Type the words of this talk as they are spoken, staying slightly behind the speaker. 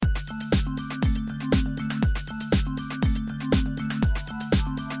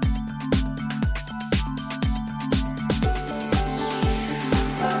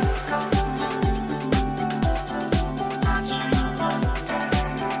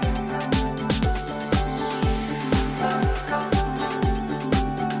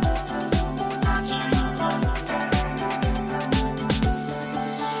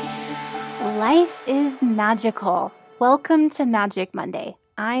magical. Welcome to Magic Monday.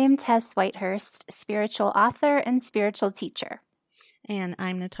 I am Tess Whitehurst, spiritual author and spiritual teacher. And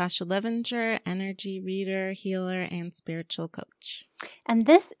I'm Natasha Levenger, energy reader, healer, and spiritual coach. And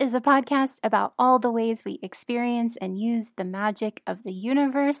this is a podcast about all the ways we experience and use the magic of the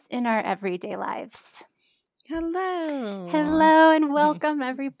universe in our everyday lives. Hello. Hello and welcome,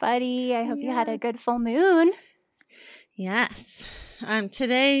 everybody. I hope you had a good full moon. Yes.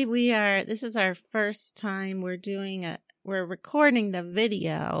 Today this is our first time we're recording the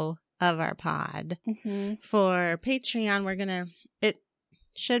video of our pod for Patreon. It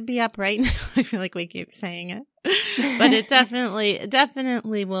should be up right now. I feel like we keep saying it, but it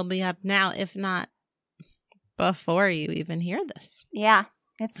definitely will be up now, if not before you even hear this. Yeah,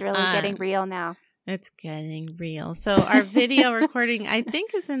 it's really getting real now. It's getting real. So our video recording, I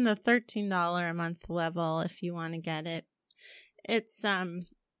think, is in the $13 a month level if you want to get it. It's,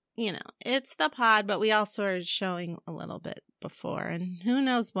 it's the pod, but we also are showing a little bit before, and who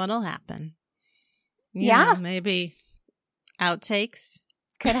knows what'll happen. You know, maybe outtakes.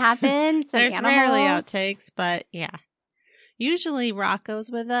 Could happen. There's animals. Rarely outtakes, but yeah. Usually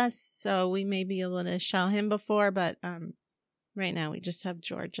Rocco's with us, so we may be able to show him before, but right now we just have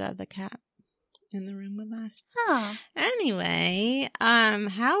Georgia, the cat, in the room with us. Oh. Anyway,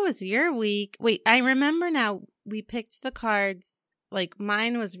 how was your week? Wait, I remember now. We picked the cards. Like,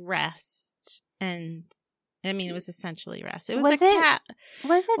 mine was rest, and I mean, it was essentially rest. It was cat.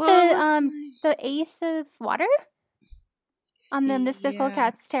 Was it the Ace of Water on the Mystical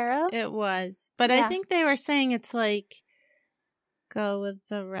Cats Tarot? It was, but I think they were saying it's like go with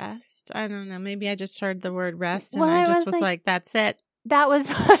the rest. I don't know. Maybe I just heard the word rest, and I just was like, that's it. That was,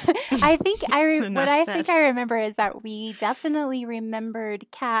 I think I remember is that we definitely remembered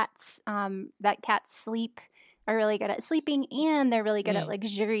cats, that cats are really good at sleeping, and they're really good at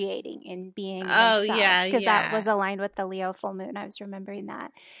luxuriating and being themselves. Because that was aligned with the Leo full moon. I was remembering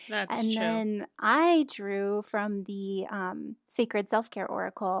that. That's true. And then I drew from the Sacred Self-Care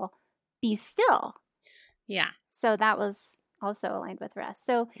Oracle, Be Still. Yeah. So that was also aligned with rest.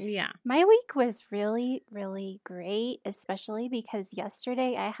 So my week was really, really great, especially because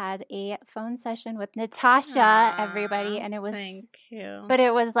yesterday I had a phone session with Natasha, everybody, and it was, thank you. But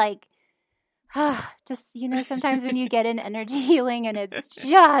it was like, just, sometimes when you get in energy healing and it's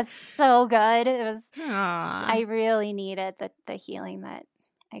just so good, it was, I really needed the healing that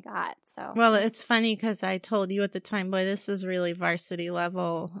I got. So, well, it's funny because I told you at the time, boy, this is really varsity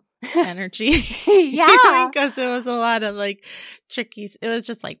level energy. Because it was a lot of like tricky, it was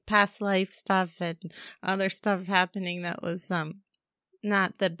just like past life stuff and other stuff happening that was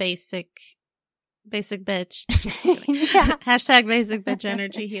not the basic bitch. Hashtag basic bitch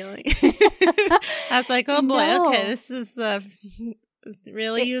energy healing. I was like, oh boy, okay, this is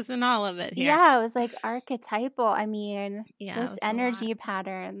really using all of it here. Yeah, it was like archetypal. I mean, this energy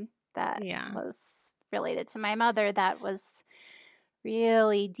pattern that was related to my mother that was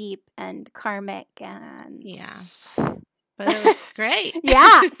really deep and karmic and but it was great.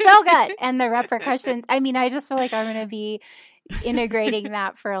 So good. And the repercussions, I mean, I just feel like I'm going to be integrating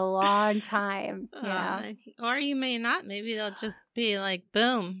that for a long time. Or you may not. Maybe they'll just be like,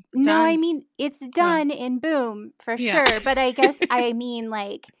 boom. Done. No, I mean, it's done in boom for sure. But I guess I mean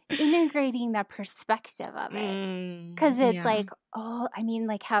like integrating the perspective of it. Because it's like,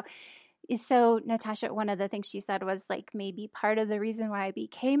 how... So, Natasha, one of the things she said was like maybe part of the reason why I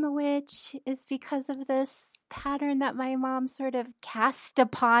became a witch is because of this pattern that my mom sort of cast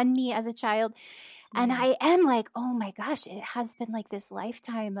upon me as a child. And I am like, oh my gosh, it has been like this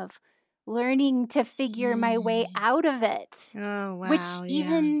lifetime of learning to figure my way out of it. Oh, wow. Which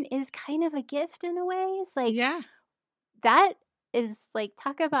even is kind of a gift in a way. It's like, that is like,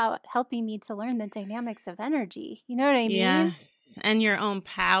 talk about helping me to learn the dynamics of energy. You know what I mean? Yes. And your own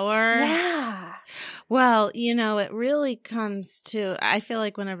power. Yeah. Well, it really comes to, I feel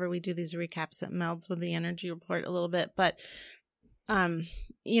like whenever we do these recaps, it melds with the energy report a little bit. But,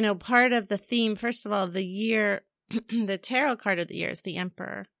 part of the theme, first of all, the year, the tarot card of the year is the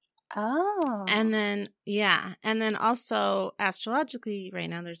Emperor. Oh. And then also astrologically right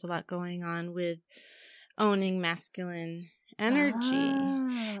now, there's a lot going on with owning masculine energy.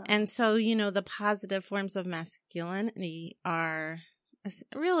 And so, the positive forms of masculinity are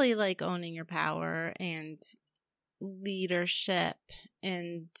really like owning your power and leadership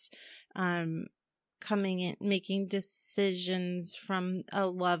and coming in, making decisions from a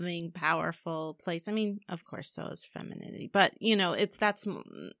loving, powerful place. I mean, of course, so is femininity, but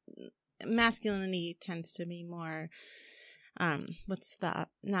masculinity tends to be more what's the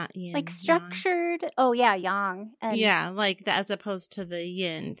not yin, like structured yang. Oh yeah, yang, and like as opposed to the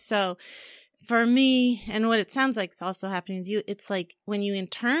yin. So for me, and what it sounds like is also happening to you, it's like when you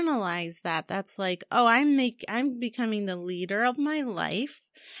internalize that, that's like, oh, I'm becoming the leader of my life.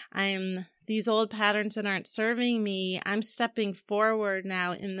 These old patterns that aren't serving me, I'm stepping forward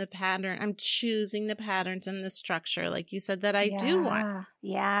now in the pattern. I'm choosing the patterns and the structure, like you said, that I do want.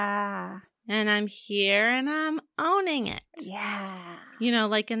 Yeah. And I'm here and I'm owning it. Yeah.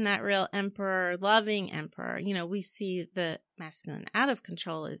 Like in that real emperor, loving emperor, we see the masculine out of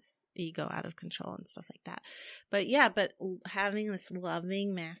control is ego out of control and stuff like that. But but having this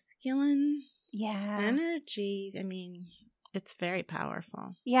loving masculine energy, I mean, it's very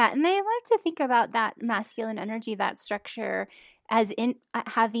powerful. Yeah. And I love to think about that masculine energy, that structure, as in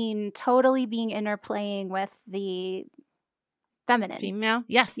having totally being interplaying with the feminine. Female?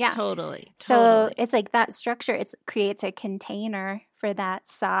 Yes, totally. So it's like that structure, it creates a container for that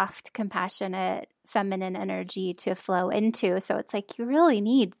soft, compassionate, feminine energy to flow into. So it's like you really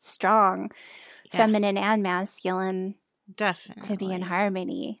need strong feminine and masculine to be in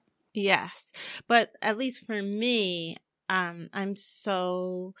harmony. Yes. But at least for me, I'm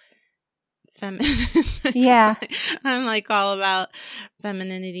so feminine. Yeah. I'm like all about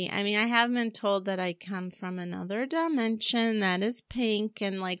femininity. I mean, I have been told that I come from another dimension that is pink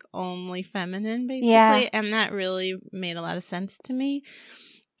and like only feminine, basically. Yeah. And that really made a lot of sense to me.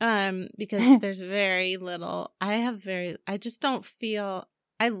 Because there's very little, I just don't feel,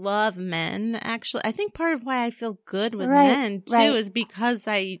 I love men, actually. I think part of why I feel good with men too is because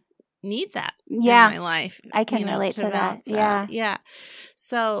I need that in my life. I can relate to that. Yeah. Yeah.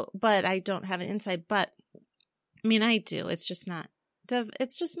 So, but I don't have it inside. But I mean, I do. It's just not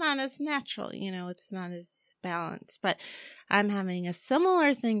as natural, it's not as balanced. But I'm having a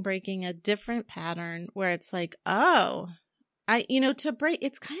similar thing, breaking a different pattern where it's like, oh, to break,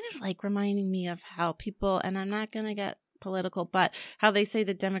 it's kind of like reminding me of how people, and I'm not going to get political, but how they say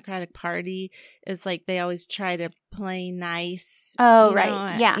the Democratic Party is like they always try to play nice. Oh,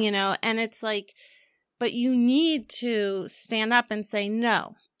 right. Yeah. And it's like, but you need to stand up and say,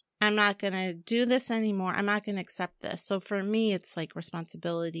 no, I'm not going to do this anymore. I'm not going to accept this. So for me, it's like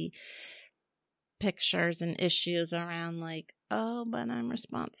responsibility pictures and issues around like, oh, but I'm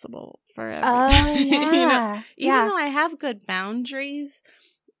responsible for everything. Oh, yeah. Even though I have good boundaries,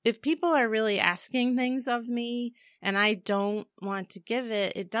 if people are really asking things of me and I don't want to give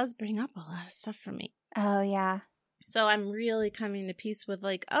it, it does bring up a lot of stuff for me. Oh, yeah. So I'm really coming to peace with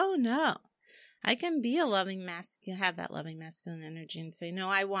like, oh, no, I can be a loving masculine, have that loving masculine energy and say, no,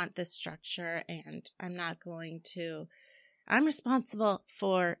 I want this structure and I'm responsible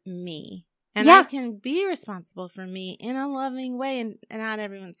for me. And I can be responsible for me in a loving way, and not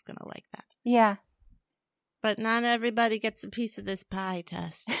everyone's going to like that. Yeah. But not everybody gets a piece of this pie,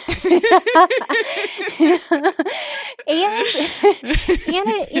 Tess. And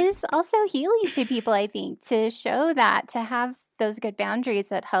it is also healing to people, I think, to show that, to have those good boundaries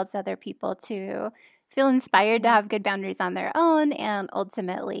that helps other people to feel inspired to have good boundaries on their own. And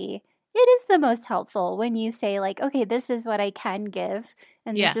ultimately, it is the most helpful when you say like, okay, this is what I can give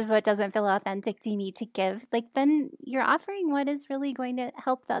and this is what doesn't feel authentic to me to give. Like then you're offering what is really going to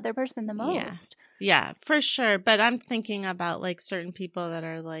help the other person the most. Yes. Yeah, for sure. But I'm thinking about like certain people that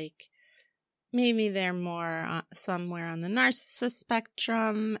are like, maybe they're more somewhere on the narcissist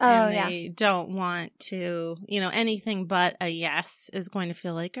spectrum and they don't want to, anything but a yes is going to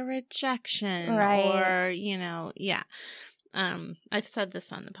feel like a rejection. Right. Or, I've said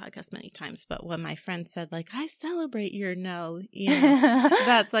this on the podcast many times, but when my friend said like, I celebrate your no,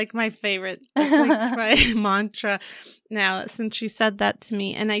 that's like my favorite, like my mantra now since she said that to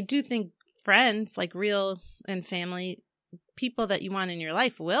me. And I do think friends, like real and family, people that you want in your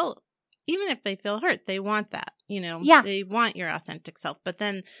life will, even if they feel hurt, they want that, they want your authentic self. But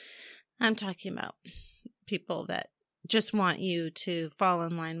then I'm talking about people that just want you to fall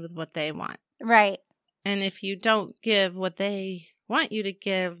in line with what they want. Right. And if you don't give what they want you to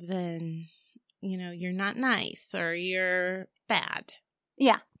give, then, you're not nice or you're bad.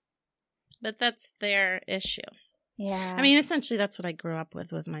 Yeah. But that's their issue. Yeah. I mean, essentially, that's what I grew up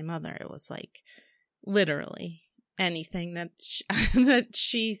with my mother. It was like literally anything that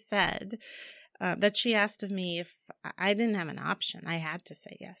she said, that she asked of me, if I didn't have an option, I had to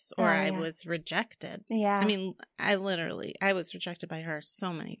say yes, or I was rejected. Yeah. I mean, I was rejected by her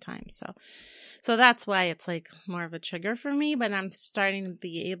so many times. So that's why it's like more of a trigger for me, but I'm starting to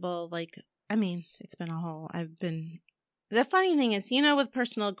be able, like, I mean, it's been the funny thing is, with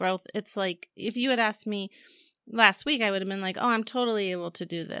personal growth, it's like, if you had asked me last week, I would have been like, oh, I'm totally able to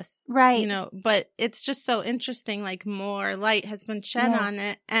do this. Right. But it's just so interesting, like more light has been shed on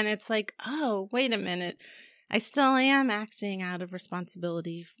it. And it's like, oh, wait a minute. I still am acting out of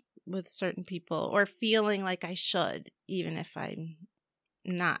responsibility with certain people, or feeling like I should, even if I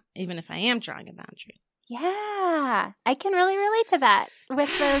am drawing a boundary. Yeah, I can really relate to that with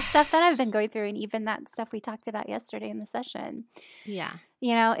the stuff that I've been going through, and even that stuff we talked about yesterday in the session. Yeah.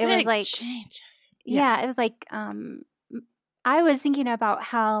 It was like changes. Yeah, it was like I was thinking about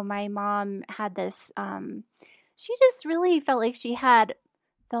how my mom had this she just really felt like she had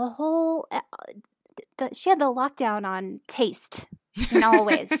the whole she had the lockdown on taste in all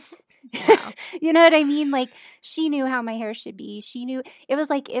ways. Wow. You know what I mean? Like, she knew how my hair should be. She knew it was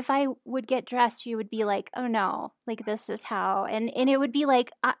like if I would get dressed, she would be like, "Oh no, like this is how," and it would be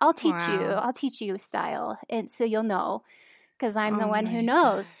like, "I'll teach you. I'll teach you style, and so you'll know." Because I'm the one who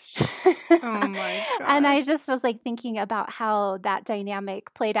knows. Oh my gosh. And I just was like thinking about how that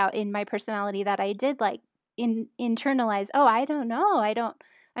dynamic played out in my personality, that I did like internalize, oh, I don't know.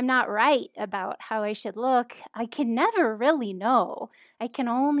 I'm not right about how I should look. I can never really know. I can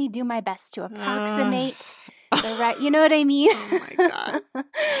only do my best to approximate the right, you know what I mean? Oh my God.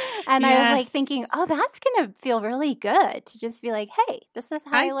 And yes. I was like thinking, oh, that's going to feel really good to just be like, hey, this is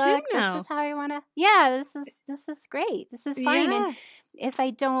how I look. This is how I want to, this is great. This is fine. Yes. And if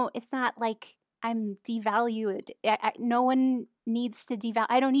I don't, it's not like I'm devalued. No one needs to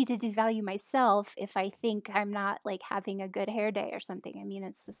I don't need to devalue myself if I think I'm not like having a good hair day or something. I mean,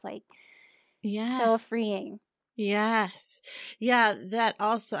 it's just like so freeing. Yes. Yeah, that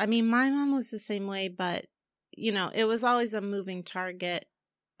also, I mean, my mom was the same way, but it was always a moving target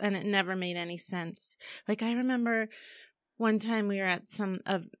and it never made any sense. Like, I remember one time we were at some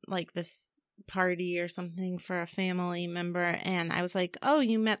of like this party or something for a family member, and I was like, "Oh,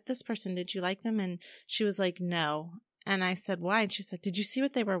 you met this person. Did you like them?" And she was like, "No." And I said, "Why?" And she said, "Did you see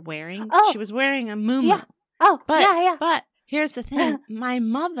what they were wearing?" Oh. She was wearing a muumuu. Yeah. Oh, yeah. But here's the thing. My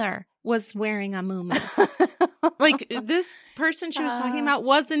mother was wearing a muumuu. Like, this person she was talking about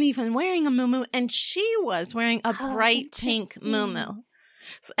wasn't even wearing a muumuu, and she was wearing a bright pink muumuu.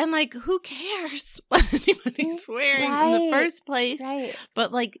 And like, who cares what anybody's wearing in the first place? Right.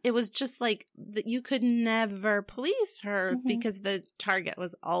 But like, it was just like that you could never please her because the target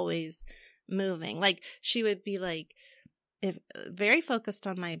was always moving. Like, she would be like, very focused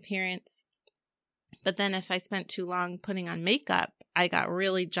on my appearance. But then if I spent too long putting on makeup, I got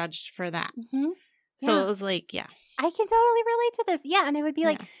really judged for that. Mm-hmm. So it was like, I can totally relate to this. Yeah. And it would be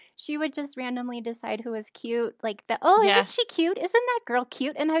like, she would just randomly decide who was cute. Like, isn't she cute? Isn't that girl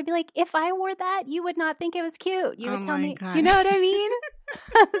cute? And I'd be like, if I wore that, you would not think it was cute. You would tell me, God. You know what I mean?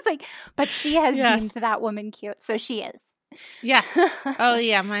 I was like, but she has deemed that woman cute. So she is. Yeah. Oh,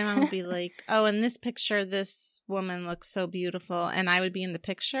 yeah. My mom would be like, oh, in this picture, this woman looks so beautiful. And I would be in the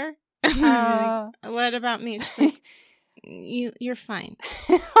picture. Like, what about me? She's like, you're fine.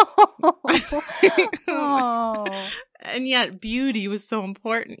 And yet beauty was so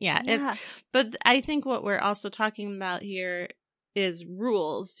important. But I think what we're also talking about here is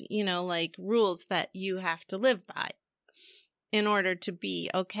rules, like rules that you have to live by in order to be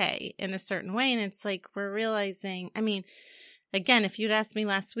okay in a certain way. And it's like, we're realizing, I mean, again, if you'd asked me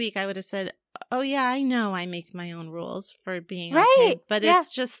last week, I would have said, oh yeah, I know I make my own rules for being okay. But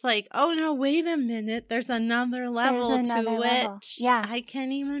it's just like, oh no, wait a minute. There's another level which I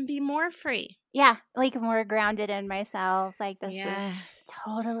can even be more free. Yeah, like more grounded in myself. Like, this is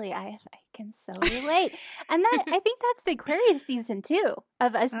totally, I can so relate. And that, I think that's the Aquarius season too,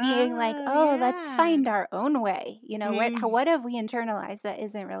 of us being like, let's find our own way. What have we internalized that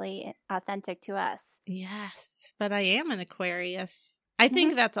isn't really authentic to us? Yes, but I am an Aquarius. I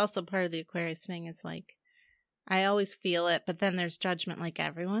think that's also part of the Aquarius thing, is like, I always feel it, but then there's judgment. Like,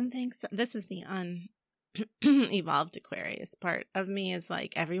 everyone thinks, this is the unevolved Aquarius part of me, is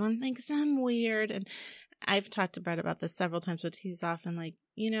like, everyone thinks I'm weird. And I've talked to Brett about this several times, but he's often like,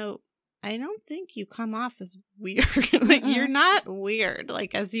 I don't think you come off as weird. Like, you're not weird,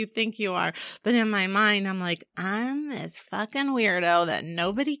 like, as you think you are. But in my mind, I'm like, I'm this fucking weirdo that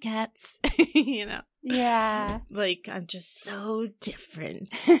nobody gets, Yeah. Like, I'm just so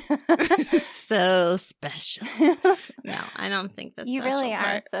different. So special. No, I don't think that's you really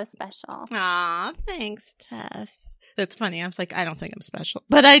are so special. Aw, thanks, Tess. That's funny. I was like, I don't think I'm special,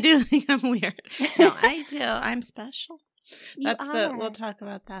 but I do think I'm weird. No, I do. I'm special. We'll talk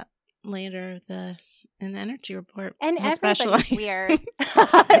about that later, in the energy report. And everybody's weird. Is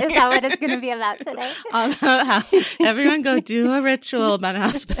that what it's going to be about today? Everyone go do a ritual about how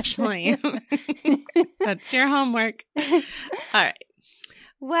special I am. That's your homework. All right.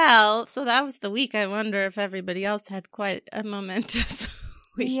 Well, so that was the week. I wonder if everybody else had quite a momentous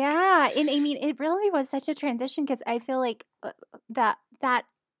week. Yeah. And I mean, it really was such a transition, because I feel like that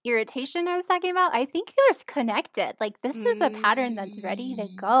irritation I was talking about, I think it was connected. Like, this is a pattern that's ready to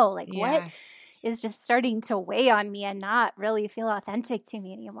go. Like, what is just starting to weigh on me and not really feel authentic to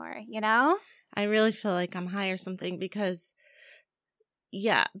me anymore, you know? I really feel like I'm high or something because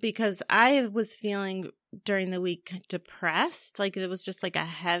I was feeling during the week depressed. Like, it was just like a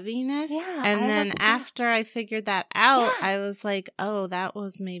heaviness. Yeah, and then after I figured that out, I was like, oh, that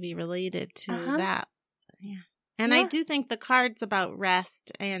was maybe related to that. Yeah. And I do think the cards about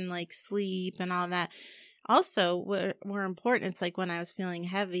rest and like sleep and all that also were important. It's like when I was feeling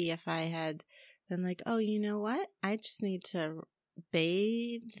heavy, if I had been like, oh, you know what? I just need to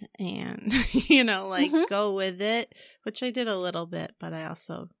bathe and, go with it, which I did a little bit, but I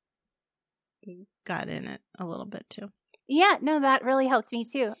also got in it a little bit too. Yeah, no, that really helped me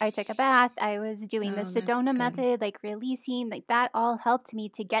too. I took a bath. I was doing the Sedona method, like releasing, like that all helped me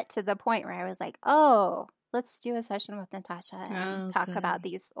to get to the point where I was like, oh, let's do a session with Natasha and talk about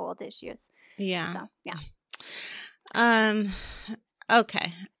these old issues. Yeah. So, yeah.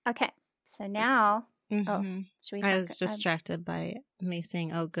 Okay. So now, should we? I was distracted by me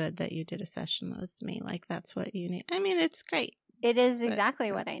saying, "Oh, good that you did a session with me. Like that's what you need." I mean, it's great. It is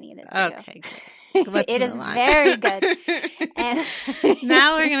exactly what I needed to do. Okay, good. It is very good. And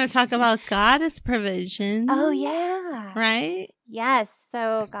now we're going to talk about Goddess Provisions. Oh, yeah. Right? Yes.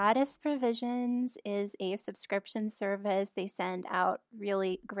 So Goddess Provisions is a subscription service. They send out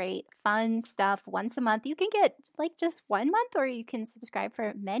really great, fun stuff once a month. You can get like just 1 month or you can subscribe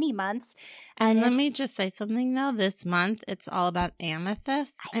for many months. And let me just say something though. This month, it's all about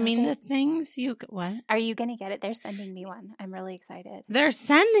amethyst. I mean, the things what? Are you going to get it? They're sending me one. I'm really excited. They're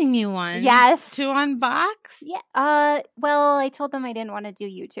sending you one? Yes. To unbox? Yeah. Well, I told them I didn't want to do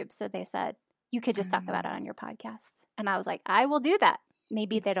YouTube. So they said, you could just talk about it on your podcast. And I was like, I will do that.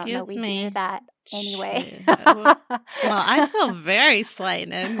 Maybe they don't know we do that anyway. Well, I feel very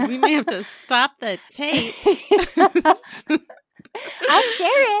slighted. We may have to stop the tape. I'll share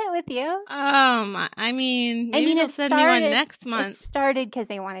it with you. I mean, they'll send me one next month. It started because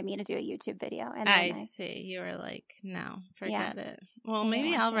they wanted me to do a YouTube video. And I see. You were like, no, forget it. Well,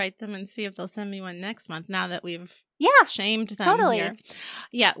 maybe I'll write them and see if they'll send me one next month now that we've shamed them here.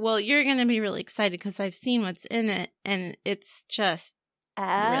 Yeah, well, you're going to be really excited because I've seen what's in it, and it's just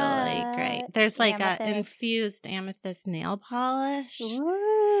really great. There's like an infused amethyst nail polish.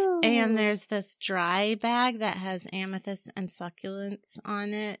 Ooh. And there's this dry bag that has amethyst and succulents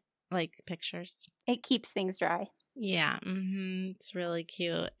on it, like pictures. It keeps things dry. Yeah, it's really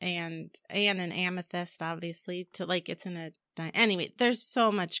cute, and an amethyst, obviously, to like it's in a. Anyway, there's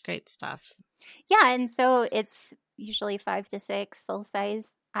so much great stuff. Yeah, and so it's usually 5 to 6 full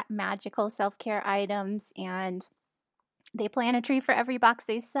size magical self care items, and they plant a tree for every box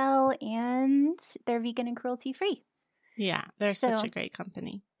they sell, and they're vegan and cruelty free. Yeah, they're such a great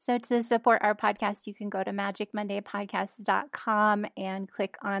company. So to support our podcast, you can go to magicmondaypodcast.com and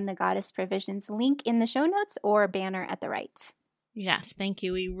click on the Goddess Provisions link in the show notes or banner at the right. Yes, thank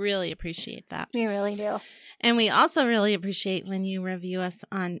you. We really appreciate that. We really do. And we also really appreciate when you review us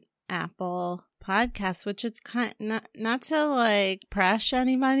on Apple Podcasts, which it's kind not to like press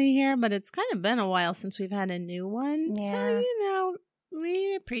anybody here, but it's kind of been a while since we've had a new one. Yeah. So,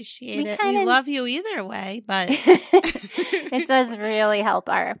 we appreciate it. We love you either way, but it does really help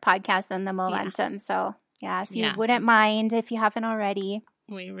our podcast and the momentum. Yeah. So, if you wouldn't mind, if you haven't already.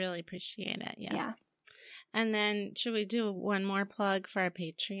 We really appreciate it, yes. Yeah. And then should we do one more plug for our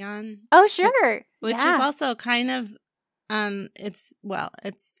Patreon? Oh, sure. Which is also kind of,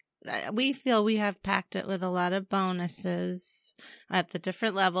 we feel we have packed it with a lot of bonuses at the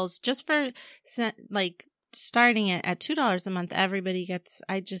different levels just for like, starting it at $2 a month, everybody gets,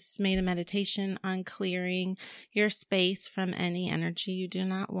 I just made a meditation on clearing your space from any energy you do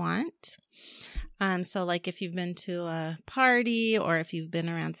not want. So like if you've been to a party or if you've been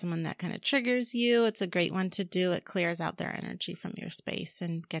around someone that kind of triggers you, it's a great one to do. It clears out their energy from your space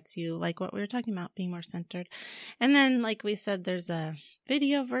and gets you like what we were talking about, being more centered. And then like we said, there's a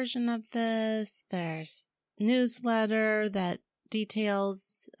video version of this. There's newsletter that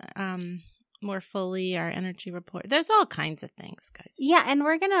details, more fully our energy report. There's all kinds of things, guys. Yeah, and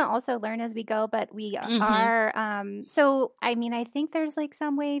we're gonna also learn as we go, but we are so I mean I think there's like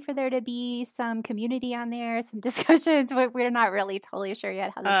some way for there to be some community on there, some discussions. We're not really totally sure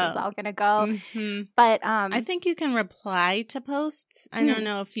yet how this is all gonna go. But I think you can reply to posts. I don't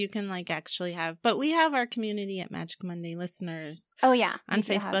know if you can like actually have, but we have our community at Magic Monday listeners. Oh yeah. On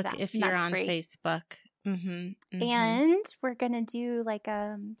Facebook if you're on Facebook. And we're gonna do like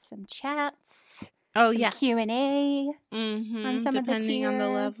some chats. Oh some yeah, Q&A on some depending of the tiers. on the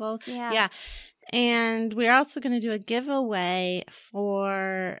level. Yeah. And we're also going to do a giveaway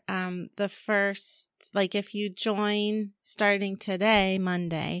for the first, like if you join starting today,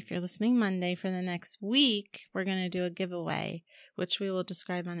 Monday, if you're listening Monday for the next week, we're going to do a giveaway, which we will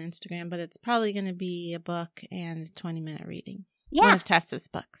describe on Instagram, but it's probably going to be a book and a 20-minute reading. Yeah. One of Tessa's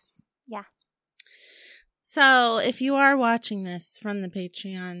books. Yeah. So if you are watching this from the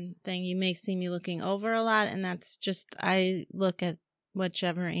Patreon thing, you may see me looking over a lot, and that's just, I look at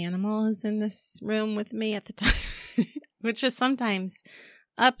whichever animal is in this room with me at the time, which is sometimes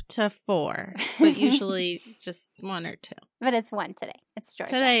up to 4, but usually just 1 or 2. But it's 1 today. It's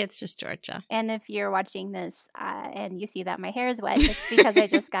Georgia. Today it's just Georgia. And if you're watching this and you see that my hair is wet, it's because I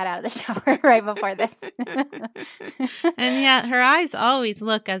just got out of the shower right before this. And yet her eyes always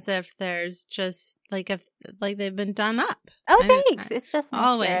look as if there's just like they've been done up. Oh, thanks. It's just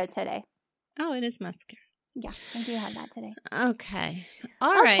mascara always. today. Oh, it is mascara. Yeah, I do have that today. Okay.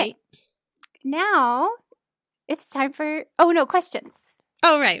 All right. Now it's time for questions.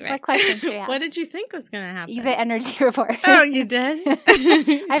 Oh, right. What questions do you have? What did you think was going to happen? The energy report. Oh, you did?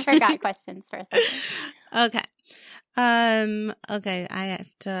 I forgot questions for a second. Okay. Okay, I have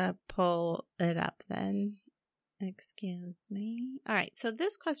to pull it up then. Excuse me. All right, so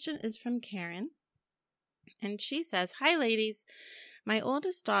this question is from Karen. And she says, "Hi, ladies. My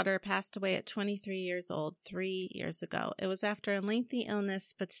oldest daughter passed away at 23 years old 3 years ago. It was after a lengthy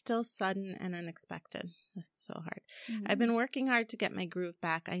illness, but still sudden and unexpected." That's so hard. Mm-hmm. "I've been working hard to get my groove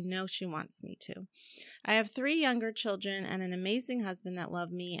back. I know she wants me to. I have 3 younger children and an amazing husband that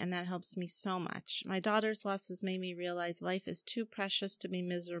love me, and that helps me so much. My daughter's loss has made me realize life is too precious to be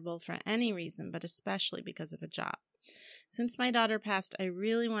miserable for any reason, but especially because of a job. Since my daughter passed, I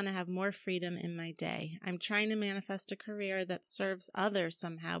really want to have more freedom in my day. I'm trying to manifest a career that serves others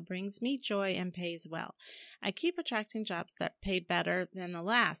somehow, brings me joy, and pays well. I keep attracting jobs that pay better than the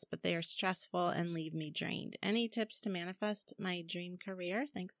last, but they are stressful and leave me drained. Any tips to manifest my dream career?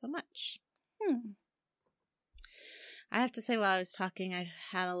 Thanks so much." I have to say, while I was talking, I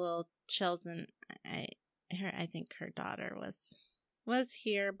had a little chills, and I think her daughter was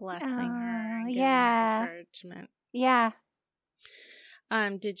here blessing her and giving her encouragement. Yeah.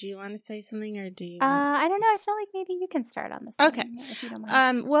 Did you want to say something, or do you? I don't know. I feel like maybe you can start on this. Okay. One, if you don't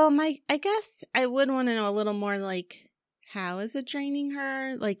mind. Well, I guess I would want to know a little more, like, how is it draining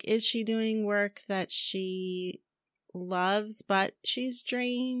her? Like, is she doing work that she loves, but she's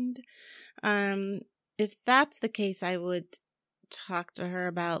drained? If that's the case, I would talk to her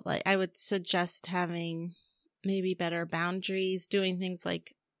about, like, I would suggest having maybe better boundaries, doing things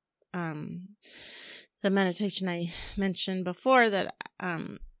like, the meditation I mentioned before that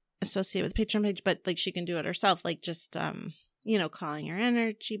associate with the Patreon page, but like she can do it herself, like just calling her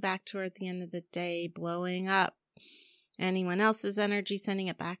energy back to her at the end of the day, blowing up anyone else's energy, sending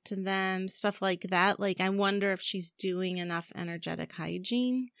it back to them, stuff like that. Like, I wonder if she's doing enough energetic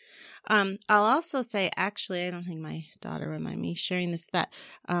hygiene. I'll also say, actually, I don't think my daughter would mind me sharing this, that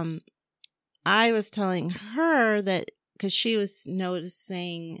I was telling her that, because she was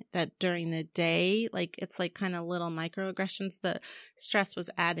noticing that during the day, like, it's like kind of little microaggressions, the stress was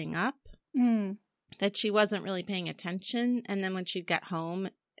adding up, that she wasn't really paying attention. And then when she'd get home,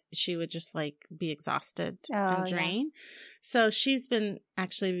 she would just like be exhausted and drained. Yeah. So she's been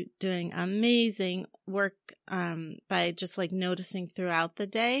actually doing amazing work by just like noticing throughout the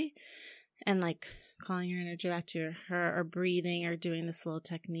day and like calling her energy back to her, or breathing, or doing this little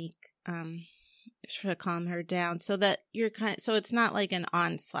technique to calm her down, so that so it's not like an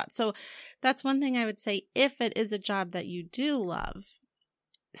onslaught. So that's one thing I would say, if it is a job that you do love,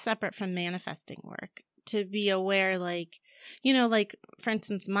 separate from manifesting work, to be aware, like, like, for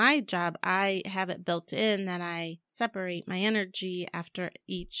instance, my job, I have it built in that I separate my energy after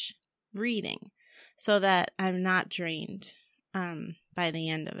each reading so that I'm not drained by the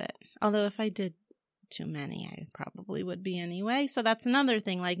end of it. Although if I did too many, I probably would be anyway. So that's another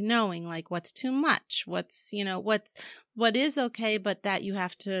thing, like knowing like what's too much, what is okay, but that you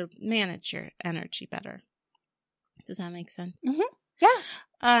have to manage your energy better. Does that make sense? Mm-hmm.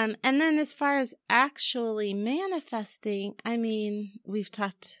 Yeah. And then as far as actually manifesting, I mean, we've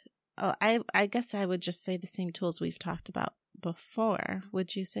talked, I guess I would just say the same tools we've talked about before.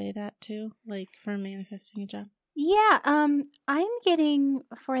 Would you say that too? Like for manifesting a job? Yeah, I'm getting,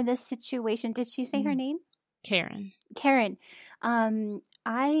 for this situation, did she say her name? Karen.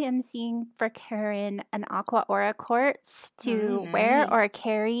 I am seeing for Karen an aqua aura quartz to wear or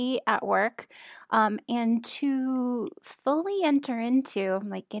carry at work, and to fully enter into, I'm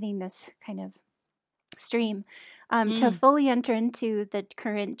like getting this kind of stream, to fully enter into the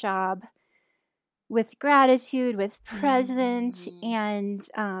current job with gratitude, with presence, and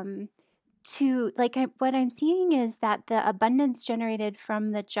what I'm seeing is that the abundance generated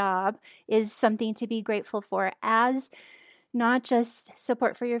from the job is something to be grateful for, as not just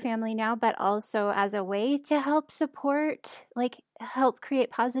support for your family now, but also as a way to help support, help create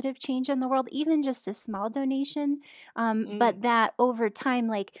positive change in the world, even just a small donation. But that over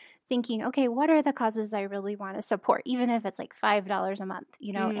time, thinking, okay, what are the causes I really want to support, even if it's like $5 a month,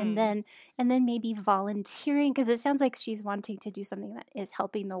 and then maybe volunteering, because it sounds like she's wanting to do something that is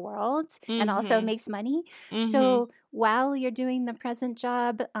helping the world and also makes money. So while you're doing the present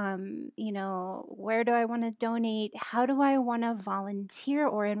job, where do I want to donate? How do I want to volunteer,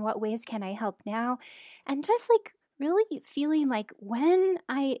 or in what ways can I help now? And just really feeling like when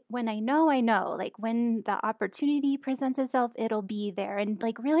I know, when the opportunity presents itself, it'll be there, and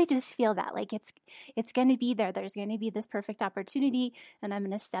really just feel that it's going to be there. There's going to be this perfect opportunity, and I'm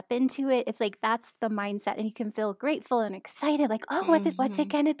going to step into it. It's that's the mindset, and you can feel grateful and excited, what's it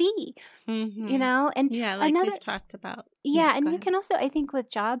going to be, And we've talked about. Yeah, and you can also, I think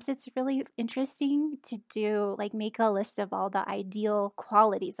with jobs, it's really interesting to do, make a list of all the ideal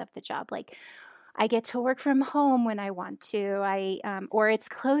qualities of the job. I get to work from home when I want to. Or it's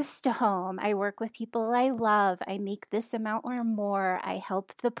close to home. I work with people I love. I make this amount or more. I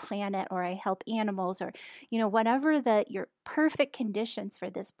help the planet, or I help animals, or whatever your perfect conditions for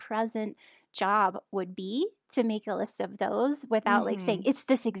this present job would be, to make a list of those without saying it's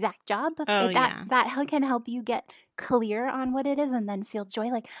this exact job. That can help you get clear on what it is, and then feel joy.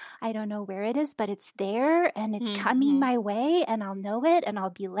 I don't know where it is, but it's there, and it's coming my way, and I'll know it, and I'll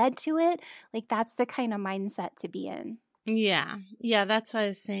be led to it. That's the kind of mindset to be in. Yeah. That's why I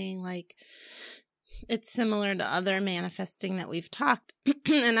was saying, it's similar to other manifesting that we've talked.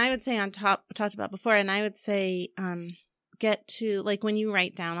 And I would say talked about before, and I would say, get to, when you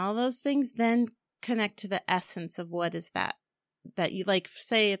write down all those things, then connect to the essence of what is that you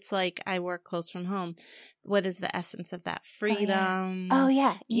say it's I work close from home. What is the essence of that? Freedom. Oh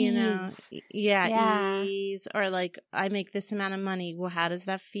yeah. Ease. Ease. Or I make this amount of money. Well, how does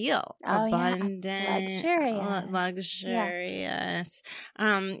that feel? Abundant. Luxurious.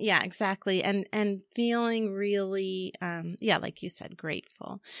 Yeah, exactly. And feeling really, like you said,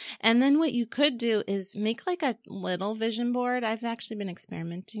 grateful. And then what you could do is make a little vision board. I've actually been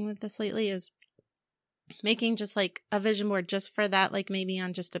experimenting with this lately, is making just a vision board just for that, maybe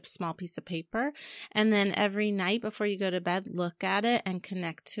on just a small piece of paper. And then every night before you go to bed, look at it and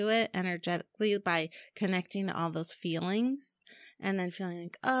connect to it energetically by connecting to all those feelings. And then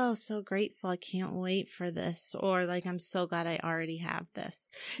feeling oh, so grateful. I can't wait for this. Or I'm so glad I already have this.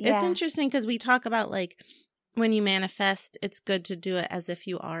 Yeah. It's interesting because we talk about when you manifest, it's good to do it as if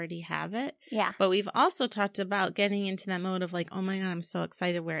you already have it. Yeah. But we've also talked about getting into that mode of oh my God, I'm so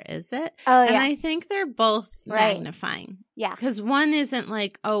excited. Where is it? Oh, and yeah. I think they're both magnifying. Yeah. Because one isn't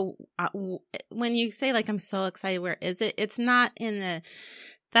when you say I'm so excited, where is it? It's not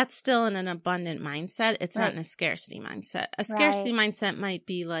that's still in an abundant mindset. It's not in a scarcity mindset. A scarcity mindset might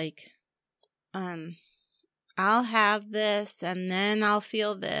be I'll have this and then I'll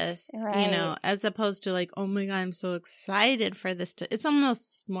feel this, as opposed to oh my God, I'm so excited for this. It's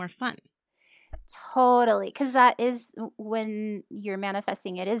almost more fun. Totally. Because that is, when you're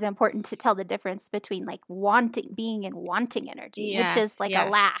manifesting, it is important to tell the difference between being in wanting energy, which is a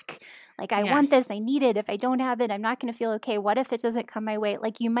lack. I want this, I need it. If I don't have it, I'm not going to feel okay. What if it doesn't come my way?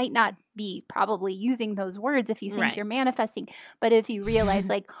 You might not be probably using those words if you think you're manifesting. But if you realize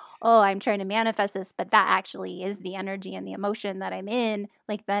oh, I'm trying to manifest this, but that actually is the energy and the emotion that I'm in,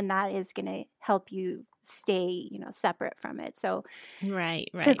 then that is going to help you stay, separate from it. So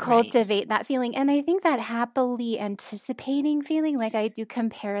to cultivate that feeling. And I think that happily anticipating feeling, I do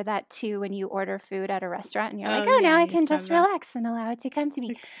compare that to when you order food at a restaurant and you're now I can just relax and allow it to come to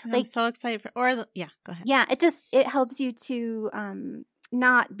me. I'm so excited go ahead. Yeah, it helps you to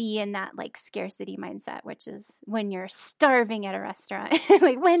not be in that scarcity mindset, which is when you're starving at a restaurant.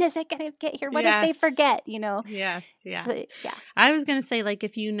 When is it going to get here? What if they forget, Yes. So, yeah. I was going to say,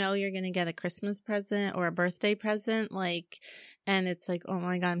 if you know you're going to get a Christmas present or a birthday present, and it's oh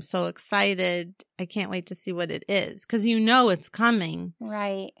my God, I'm so excited. I can't wait to see what it is. Because it's coming.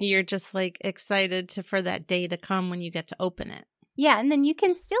 Right. You're just excited for that day to come when you get to open it. Yeah, and then you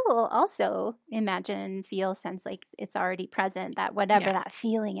can still also imagine, feel, sense it's already present, that whatever that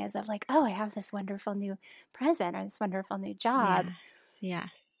feeling is of oh, I have this wonderful new present or this wonderful new job.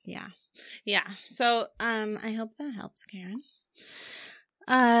 Yes. Yeah. So I hope that helps, Karen.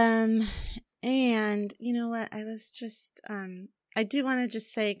 And you know what? I was just I do want to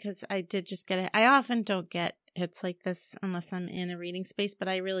just say, because I did just get it. I often don't get hits like this unless I'm in a reading space, but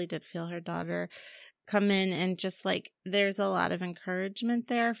I really did feel her daughter come in and just like there's a lot of encouragement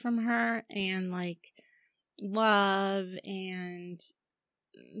there from her and like love and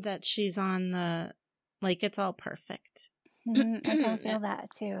that she's on the like it's all perfect. I can feel that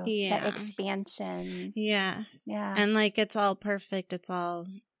too. Yeah. That expansion. Yes. Yeah. And like it's all perfect. It's all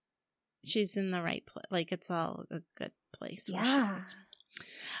she's in the right place. Like it's all a good place. Yeah.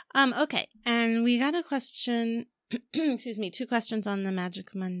 Okay. And we got a question. Excuse me. 2 questions on the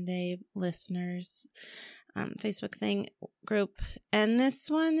Magic Monday listeners Facebook thing group. And this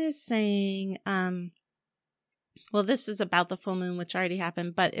one is saying, well, this is about the full moon, which already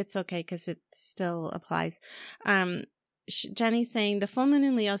happened, but it's okay because it still applies. Jenny's saying the full moon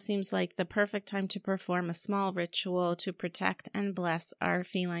in Leo seems like the perfect time to perform a small ritual to protect and bless our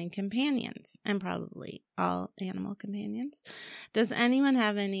feline companions and probably all animal companions. Does anyone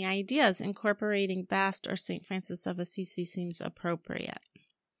have any ideas? Incorporating Bast or St. Francis of Assisi seems appropriate.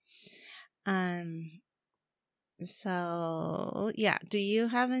 So yeah, do you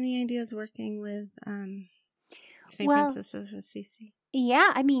have any ideas working with St. Francis of Assisi?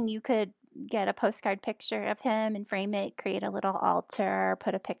 Yeah, I mean, you could get a postcard picture of him and frame it, create a little altar,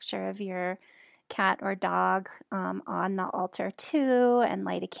 put a picture of your cat or dog on the altar too, and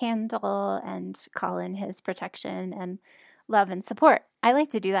light a candle and call in his protection and love and support. I like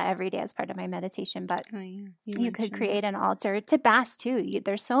to do that every day as part of my meditation, but you could create an altar to Bast too.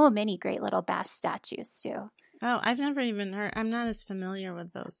 There's so many great little Bast statues too. Oh, I've never even heard. I'm not as familiar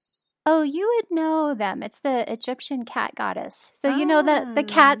with those. Oh, you would know them. It's the Egyptian cat goddess. So you know the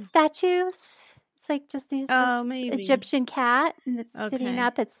cat statues? It's like just these Egyptian cat, and it's sitting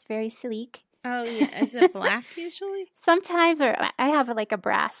up. It's very sleek. Oh, yeah. Is it black usually? Sometimes, or I have like a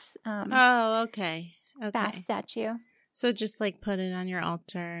brass okay. Bast statue. So just like put it on your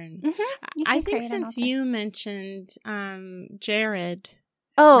altar. And I think since you mentioned Jared.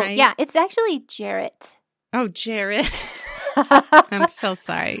 Oh, right? Yeah. It's actually Jarrett. Oh, Jared. I'm so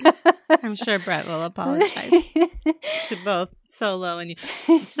sorry. I'm sure Brett will apologize to both Solo and you.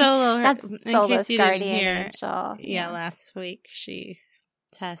 Solo, that's in Solo's case you didn't hear, angel. Yeah, last week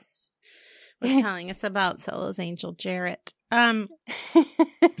Tess was telling us about Solo's angel, Jarrett.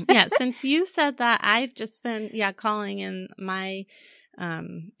 Yeah, since you said that, I've just been calling in my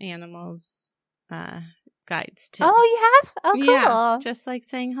animals guides too. Oh, you have? Oh, cool. Yeah, just like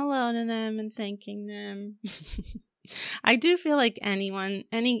saying hello to them and thanking them. I do feel like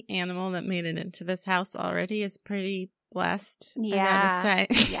any animal that made it into this house already is pretty blessed. Yeah. I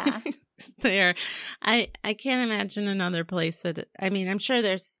gotta say. Yeah. I can't imagine another place that, I mean, I'm sure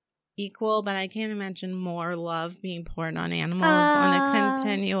there's equal, but I can't imagine more love being poured on animals on a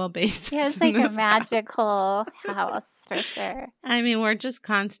continual basis. Yeah, it's like a magical house for sure. I mean, we're just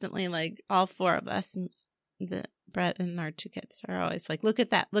constantly like, all 4 of us, Brett and our 2 kids are always like, look at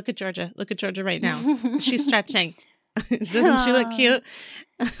that. Look at Georgia. Look at Georgia right now. She's stretching. Doesn't she look cute?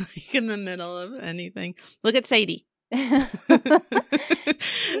 Like in the middle of anything. Look at Sadie. You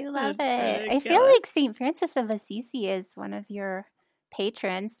love it. I feel like St. Francis of Assisi is one of your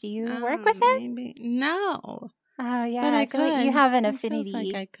patrons. Do you work with him? Maybe. No. Oh, yeah. But I feel like you have an affinity.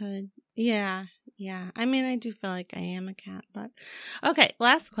 Feels like I could. Yeah. I mean, I do feel like I am a cat, but okay.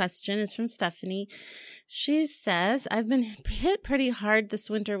 Last question is from Stephanie. She says, I've been hit pretty hard this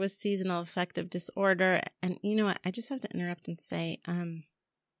winter with seasonal affective disorder. And you know what? I just have to interrupt and say,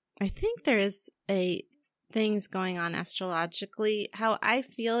 I think there is things going on astrologically. How I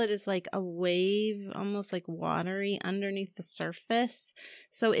feel it is like a wave, almost like watery underneath the surface.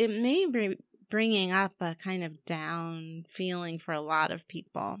 So it may be bringing up a kind of down feeling for a lot of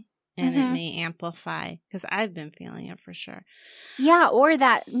people. And it may amplify, because I've been feeling it for sure. Yeah, or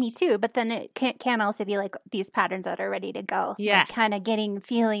that, me too. But then it can also be like these patterns that are ready to go. Yes. Like kind of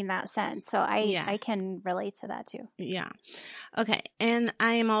feeling that sense. So I can relate to that too. Yeah. Okay. And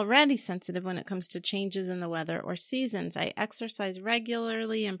I am already sensitive when it comes to changes in the weather or seasons. I exercise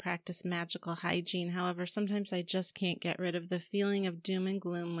regularly and practice magical hygiene. However, sometimes I just can't get rid of the feeling of doom and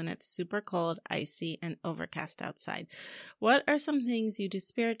gloom when it's super cold, icy, and overcast outside. What are some things you do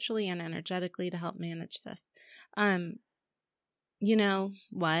spiritually and energetically to help manage this? You know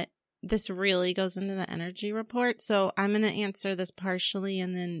what? This really goes into the energy report. So I'm going to answer this partially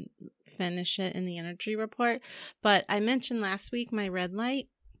and then finish it in the energy report. But I mentioned last week my red light,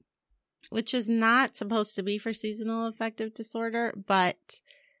 which is not supposed to be for seasonal affective disorder, but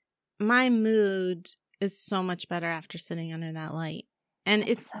my mood is so much better after sitting under that light. And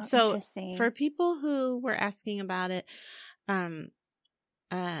That's it's so for people who were asking about it,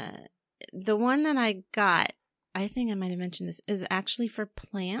 the one that I got, I think I might have mentioned this, is actually for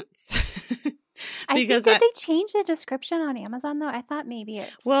plants. Did they change the description on Amazon though? I thought maybe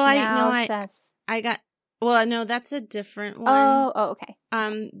it's says. I got Well, no, that's a different one. Oh, okay.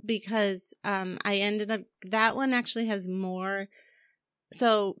 Because I ended up, that one actually has more.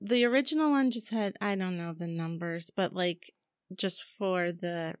 So the original one just had, I don't know the numbers, but like just for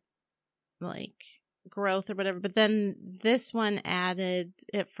the like growth or whatever. But then this one added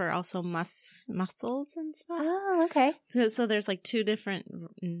it for also muscles and stuff. Oh, okay. So there's like 2 different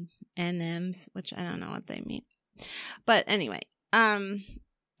NMs, which I don't know what they mean. But anyway,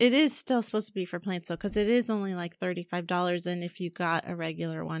 it is still supposed to be for plants though, because it is only like $35, and if you got a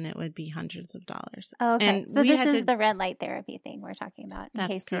regular one, it would be hundreds of dollars. Oh, okay. And so this is the red light therapy thing we're talking about. In That's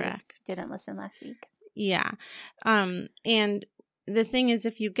case correct. You didn't listen last week. Yeah. And the thing is,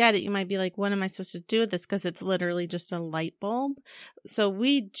 if you get it, you might be like, what am I supposed to do with this? Because it's literally just a light bulb. So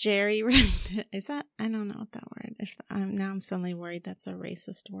we jerry-rigged it. Is that, I don't know what that word, now I'm suddenly worried that's a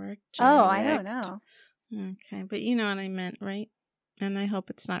racist word. Oh, I don't know. Okay. But you know what I meant, right? And I hope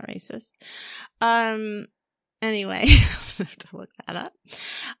it's not racist. Anyway, I have to look that up.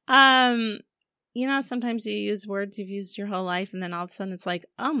 You know, sometimes you use words you've used your whole life, and then all of a sudden it's like,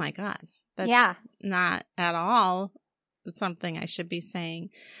 oh my God, that's not at all something I should be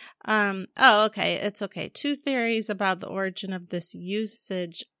saying. Oh, okay. It's okay. 2 theories about the origin of this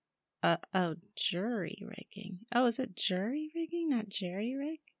usage. Jury rigging. Oh, is it jury rigging, not jerry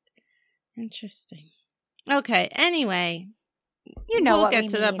rigged? Interesting. Okay. Anyway, we'll get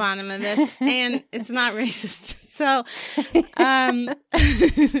to the bottom of this, and it's not racist. So,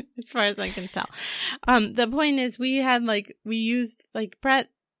 as far as I can tell, the point is we used Brett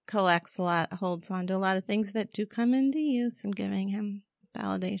collects a lot, holds on to a lot of things that do come into use. I'm giving him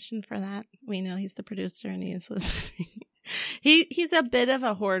validation for that. We know he's the producer and he is listening. He's a bit of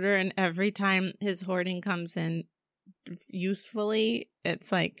a hoarder, and every time his hoarding comes in usefully,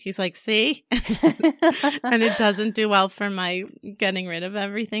 it's like he's like, see? And it doesn't do well for my getting rid of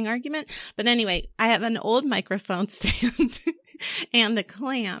everything argument. But anyway, I have an old microphone stand and a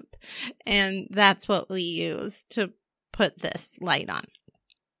clamp, and that's what we use to put this light on.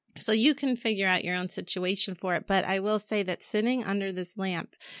 So you can figure out your own situation for it. But I will say that sitting under this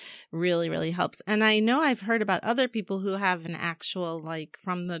lamp really, really helps. And I know I've heard about other people who have an actual, like,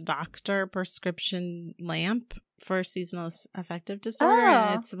 from the doctor prescription lamp for seasonal affective disorder.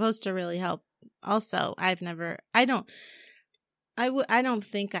 And it's supposed to really help. Also, I don't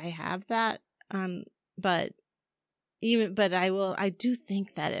think I have that. But I do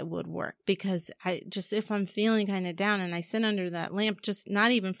think that it would work, because if I'm feeling kind of down and I sit under that lamp, just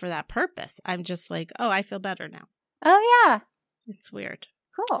not even for that purpose, I'm just like, oh, I feel better now. Oh, yeah. It's weird.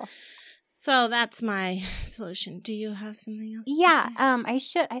 Cool. So that's my solution. Do you have something else? Yeah, I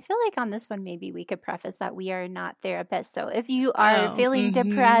feel like on this one, maybe we could preface that we are not therapists. So if you are feeling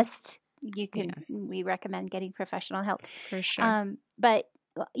depressed, you can, we recommend getting professional help. For sure. But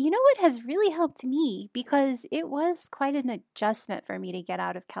you know what has really helped me, because it was quite an adjustment for me to get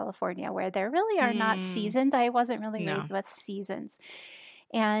out of California, where there really are not seasons. I wasn't really raised with seasons.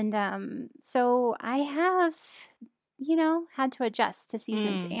 And so I have, had to adjust to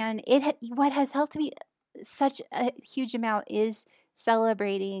seasons. And what has helped me such a huge amount is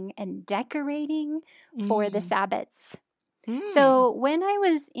celebrating and decorating for the Sabbats. So when I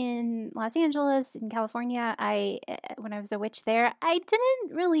was in Los Angeles, in California, when I was a witch there, I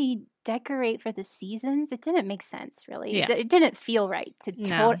didn't really decorate for the seasons. It didn't make sense, really. Yeah. It didn't feel right to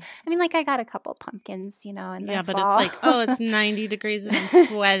I mean, like, I got a couple pumpkins, in the but fall. It's like, it's 90 degrees and I'm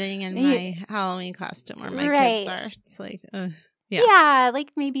sweating in my Halloween costume where my kids are. It's like, yeah,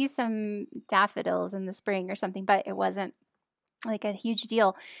 like maybe some daffodils in the spring or something, but it wasn't like a huge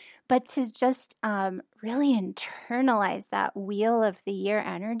deal. But to just really internalize that wheel of the year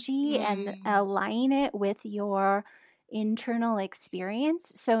energy and align it with your internal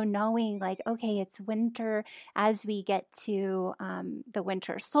experience. So knowing, like, okay, it's winter. As we get to the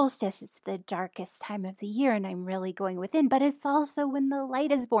winter solstice, it's the darkest time of the year, and I'm really going within. But it's also when the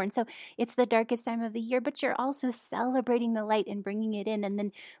light is born. So it's the darkest time of the year, but you're also celebrating the light and bringing it in. And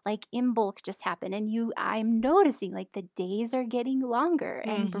then, like, Imbolc just happened, and I'm noticing, like, the days are getting longer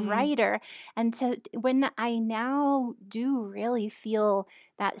and brighter. And when I now do really feel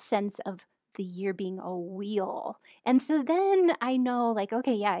that sense of the year being a wheel. And so then I know, like,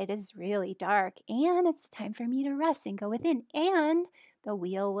 okay, yeah, it is really dark, and it's time for me to rest and go within, and the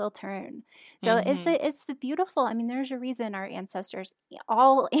wheel will turn. So it's beautiful. I mean, there's a reason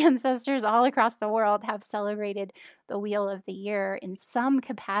all ancestors all across the world have celebrated the wheel of the year in some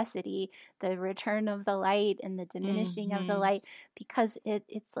capacity, the return of the light and the diminishing of the light, because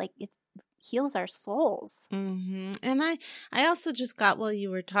it's like, it heals our souls. And I also just got, while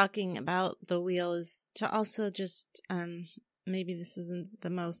you were talking about the wheel, is to also just maybe this isn't the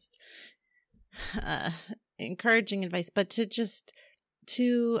most encouraging advice, but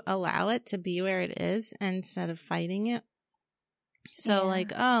to allow it to be where it is instead of fighting it. So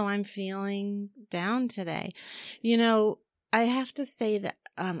like, oh, I'm feeling down today. I have to say that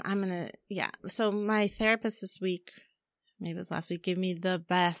so my therapist this week, maybe it was last week, gave me the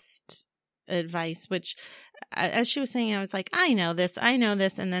best advice, which as she was saying, I was like, I know this.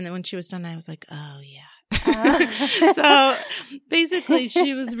 And then when she was done, I was like, oh yeah. So basically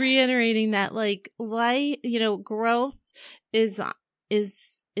she was reiterating that like growth is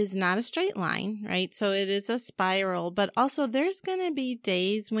not a straight line, right? So it is a spiral, but also there's going to be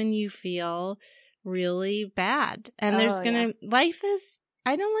days when you feel really bad. And life is,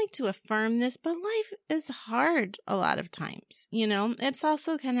 I don't like to affirm this, but life is hard a lot of times. It's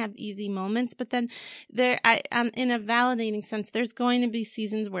also can have easy moments, but then in a validating sense, there's going to be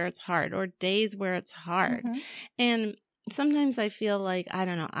seasons where it's hard or days where it's hard. Mm-hmm. And sometimes I feel like, I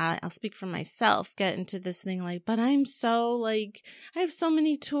don't know, I'll speak for myself, get into this thing like, but I'm so like, I have so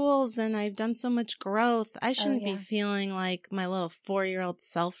many tools and I've done so much growth. I shouldn't be feeling like my little 4-year-old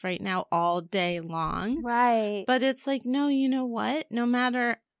self right now all day long. Right. But it's like, no, you know what? No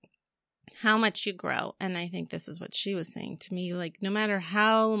matter how much you grow, and I think this is what she was saying to me, like, no matter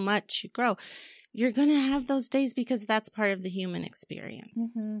how much you grow, you're going to have those days because that's part of the human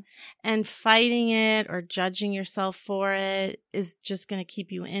experience. Mm-hmm. And fighting it or judging yourself for it is just going to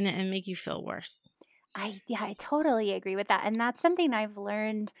keep you in it and make you feel worse. I totally agree with that. And that's something I've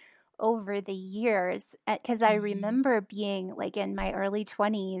learned over the years because I remember being like in my early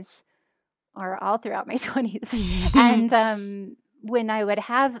 20s or all throughout my 20s. And when I would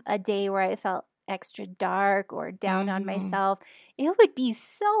have a day where I felt extra dark or down on myself, it would be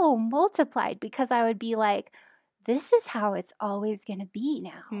so multiplied because I would be like, this is how it's always going to be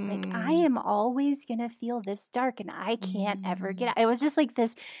now. Like, I am always going to feel this dark and I can't ever get out. It was just like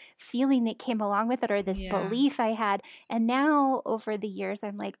this feeling that came along with it or this belief I had. And now over the years,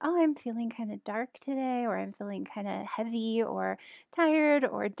 I'm like, oh, I'm feeling kind of dark today, or I'm feeling kind of heavy or tired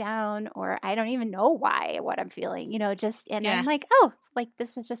or down, or I don't even know what I'm feeling, I'm like, oh, like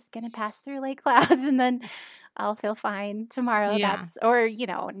this is just going to pass through like clouds and then I'll feel fine tomorrow.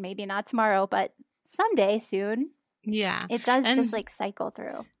 Maybe not tomorrow, but someday soon. Yeah. It does just like cycle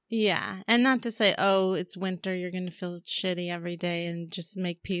through. Yeah. And not to say, oh, it's winter, you're going to feel shitty every day and just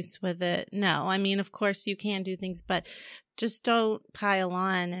make peace with it. No, I mean, of course you can do things, but just don't pile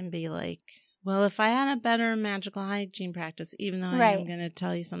on and be like, well, if I had a better magical hygiene practice, even though I am going to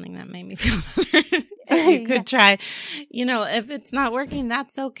tell you something that made me feel better, you could try, if it's not working,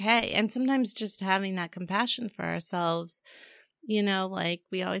 that's okay. And sometimes just having that compassion for ourselves, like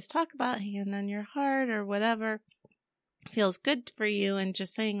we always talk about, hand on your heart or whatever feels good for you, and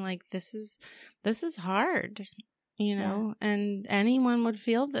just saying like, this is hard, and anyone would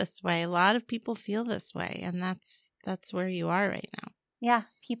feel this way. A lot of people feel this way, and that's where you are right now. Yeah.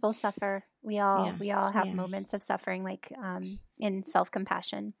 People suffer. We all have moments of suffering, like, in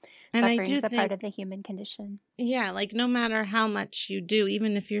self-compassion. And suffering is a part of the human condition. Yeah. Like no matter how much you do,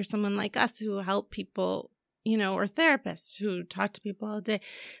 even if you're someone like us who help people, or therapists who talk to people all day,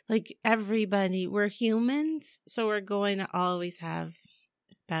 like everybody, we're humans. So we're going to always have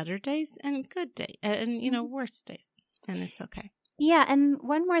better days and good days and, worse days. And it's okay. Yeah. And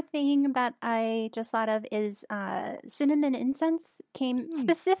one more thing that I just thought of is cinnamon incense came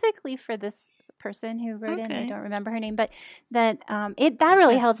specifically for this person who wrote in. I don't remember her name, but that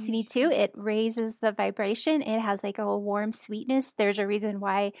really helps me too. It raises the vibration. It has like a warm sweetness. There's a reason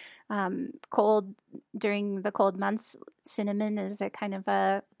why during the cold months, cinnamon is a kind of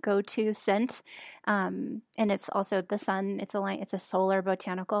a go-to scent. And it's also the sun. It's a solar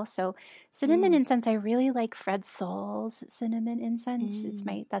botanical. So cinnamon incense, I really like Fred Soul's cinnamon incense.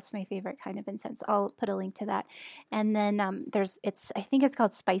 That's my favorite kind of incense. I'll put a link to that. And then I think it's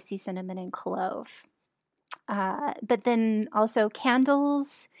called spicy cinnamon and clove. But then also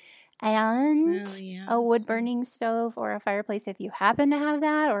candles and a wood burning stove or a fireplace if you happen to have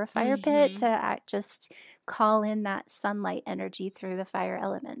that, or a fire pit to just call in that sunlight energy through the fire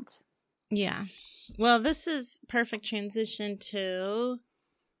element. Yeah. Well, this is perfect transition to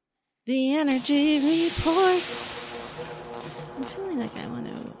the energy report. I'm feeling like I want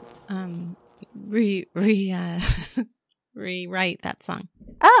to rewrite that song.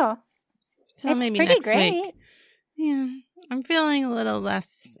 Oh, so it's maybe pretty next great. Week. Yeah. I'm feling a little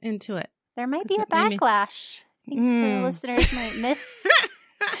less into it. There might be a backlash. I think the listeners might miss.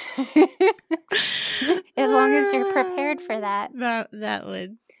 As long as you're prepared for that. That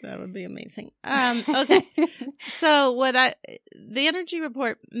would be amazing. Okay. So the energy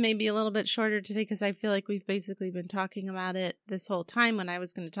report may be a little bit shorter today because I feel like we've basically been talking about it this whole time when I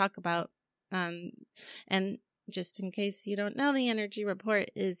was going to talk about And just in case you don't know, the energy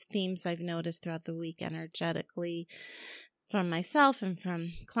report is themes I've noticed throughout the week energetically from myself and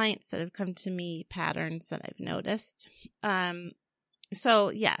from clients that have come to me, patterns that I've noticed.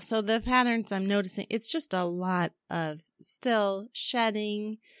 So the patterns I'm noticing, it's just a lot of still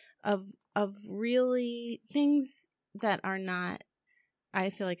shedding of really things that are not, I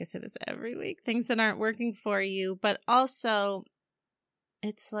feel like I say this every week, things that aren't working for you, but also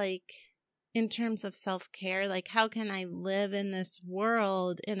it's like in terms of self-care, like how can I live in this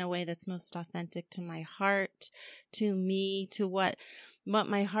world in a way that's most authentic to my heart, to me, to what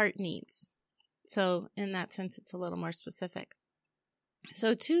my heart needs. So in that sense, it's a little more specific.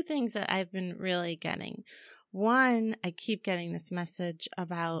 So 2 things that I've been really getting. One, I keep getting this message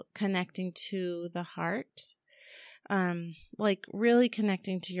about connecting to the heart, like really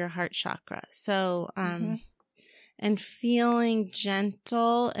connecting to your heart chakra. So, and feeling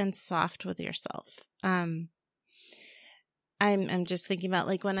gentle and soft with yourself. I'm just thinking about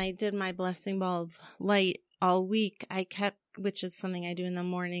like when I did my blessing ball of light all week, I kept, which is something I do in the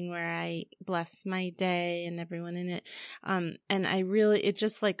morning where I bless my day and everyone in it. And it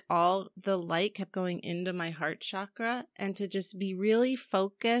just like all the light kept going into my heart chakra, and to just be really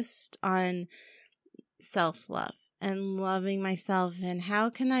focused on self-love and loving myself, and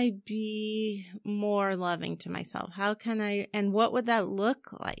how can I be more loving to myself? How can I, and what would that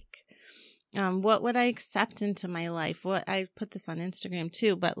look like? What would I accept into my life? I put this on Instagram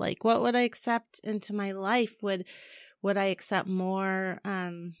too, but like, what would I accept into my life? Would I accept more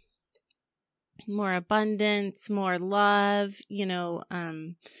abundance, more love?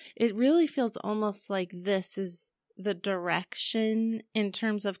 It really feels almost like this is the direction in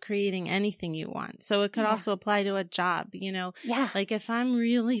terms of creating anything you want. So it could also apply to a job, like if I'm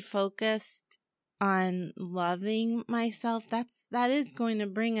really focused on loving myself, that is going to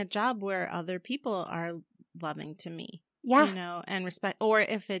bring a job where other people are loving to me, and respect. Or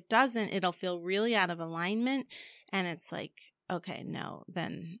if it doesn't, it'll feel really out of alignment, and it's like, okay, no,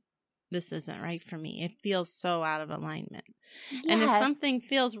 then this isn't right for me. It feels so out of alignment. Yes. And if something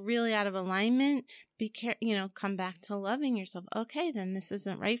feels really out of alignment, come back to loving yourself. Okay, then this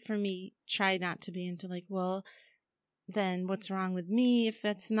isn't right for me. Try not to be into like, well, then what's wrong with me if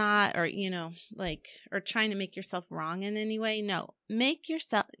it's not, or, or trying to make yourself wrong in any way. No, make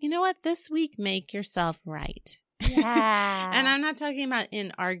yourself, this week, make yourself right. Yeah. And I'm not talking about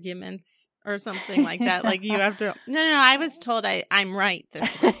in arguments or something like that. Like you have to, no, I was told I'm right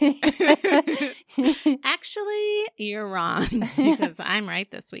this week. Actually, you're wrong because I'm right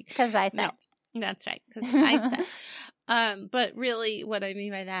this week. Because I said. No, that's right. Because I said. But really what I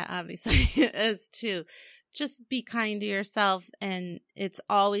mean by that, obviously, is to just be kind to yourself, and it's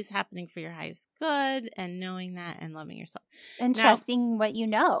always happening for your highest good, and knowing that and loving yourself. And trusting what you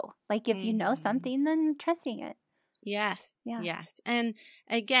know. Like if you know something, then trusting it. Yes. Yeah. Yes. And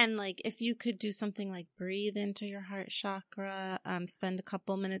again, like if you could do something like breathe into your heart chakra, spend a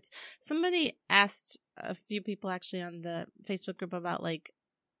couple minutes. Somebody asked a few people actually on the Facebook group about like,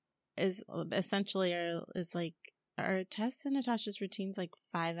 are Tess and Natasha's routines like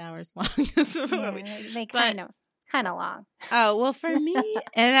 5 hours long? They kind of long. Oh, well, for me, it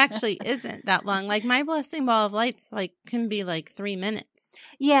actually isn't that long. Like my blessing ball of lights can be like 3 minutes.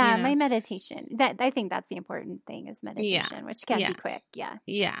 Yeah, my meditation. I think that's the important thing is meditation, which can be quick. Yeah.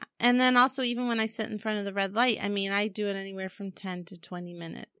 Yeah. And then also even when I sit in front of the red light, I mean, I do it anywhere from 10 to 20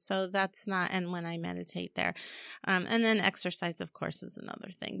 minutes. So that's not, and when I meditate there. And then exercise, of course, is another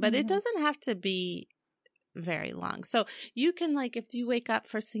thing. But it doesn't have to be very long. So you can if you wake up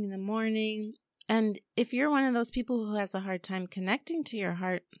first thing in the morning, and if you're one of those people who has a hard time connecting to your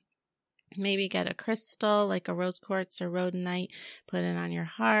heart, maybe get a crystal like a rose quartz or rhodonite, put it on your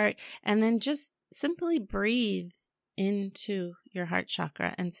heart, and then just simply breathe into your heart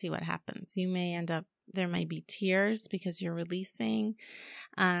chakra and see what happens. You may there might be tears because you're releasing,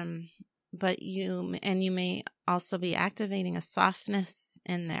 but you may also be activating a softness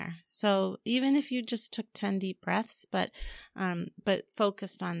in there. So even if you just took 10 deep breaths, but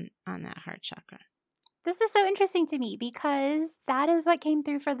focused on that heart chakra. This is so interesting to me because that is what came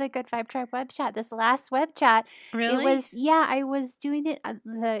through for the Good Vibe Tribe web chat. This last web chat. Really? It was, I was doing it.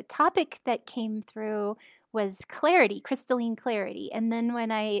 The topic that came through was clarity, crystalline clarity. And then when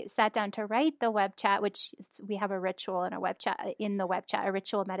I sat down to write the web chat, which we have a ritual in the web chat, a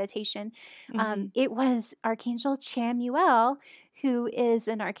ritual meditation, it was Archangel Chamuel, who is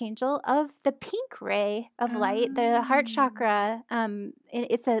an archangel of the pink ray of light, the heart chakra.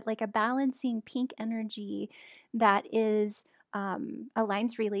 It's a balancing pink energy that is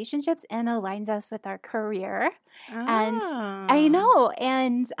aligns relationships and aligns us with our career. And I know.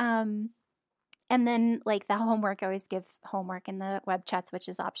 And And then like the homework, I always give homework in the web chats, which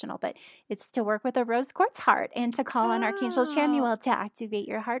is optional, but it's to work with a rose quartz heart and to call on Archangel Chamuel to activate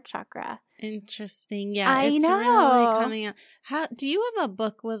your heart chakra. Interesting. Yeah, I it's know. really coming up. How do you have a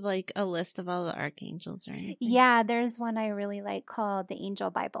book with like a list of all the archangels or anything? Yeah, there's one I really like called The Angel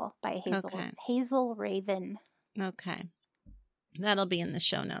Bible by Hazel Raven. Okay. That'll be in the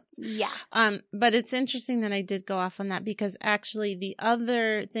show notes. Yeah. But it's interesting that I did go off on that because actually the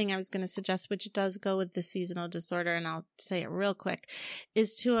other thing I was going to suggest, which does go with the seasonal disorder, and I'll say it real quick,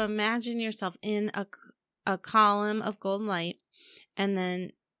 is to imagine yourself in a column of golden light, and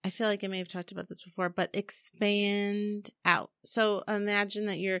then I feel like I may have talked about this before, but expand out. So imagine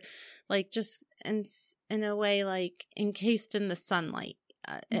that you're like just in a way like encased in the sunlight,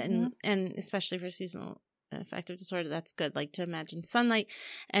 and especially for seasonal affective disorder, that's good. Like to imagine sunlight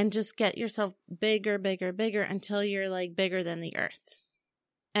and just get yourself bigger, bigger, bigger until you're like bigger than the earth.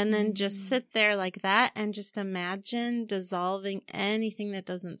 And then just sit there like that and just imagine dissolving anything that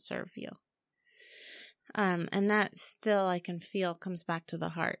doesn't serve you. And that still I can feel comes back to the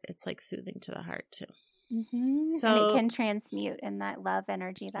heart. It's like soothing to the heart too. So, and it can transmute in that love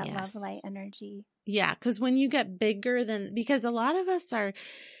energy, that love light energy. Yeah. Because when you get bigger than, because a lot of us are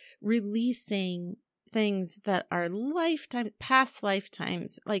releasing things that are past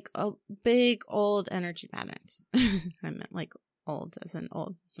lifetimes, like big old energy patterns. I meant like old as in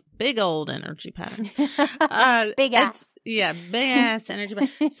old, big old energy pattern. Big ass. Yeah, big ass energy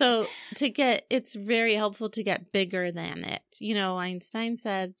pattern. So it's very helpful to get bigger than it. You know, Einstein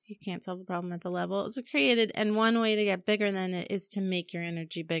said you can't solve a problem at the level it was created. And one way to get bigger than it is to make your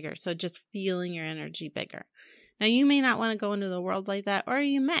energy bigger. So just feeling your energy bigger. Now you may not want to go into the world like that, or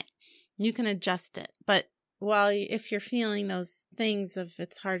you may. You can adjust it. But if you're feeling those things, if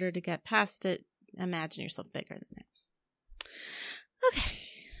it's harder to get past it, imagine yourself bigger than it.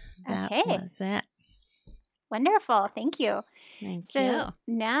 Okay. That was it. Wonderful. Thank you. Thank you. So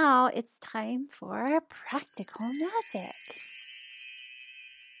now it's time for practical magic.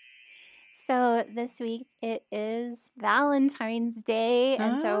 So this week it is Valentine's Day,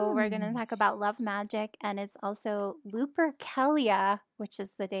 and so we're going to talk about love magic, and it's also Lupercalia, which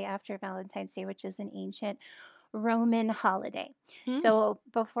is the day after Valentine's Day, which is an ancient Roman holiday. So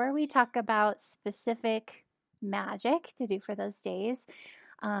before we talk about specific magic to do for those days,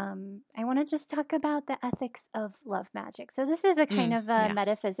 I want to just talk about the ethics of love magic. So this is a kind of a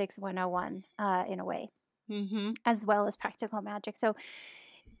metaphysics 101 in a way, as well as practical magic. So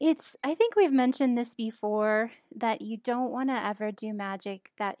I think we've mentioned this before, that you don't want to ever do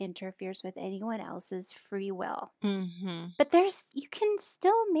magic that interferes with anyone else's free will. But you can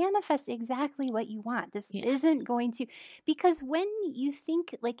still manifest exactly what you want. This isn't going to, because when you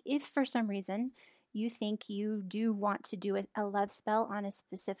think, like if for some reason you think you do want to do a love spell on a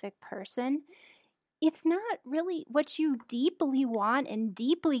specific person, it's not really what you deeply want and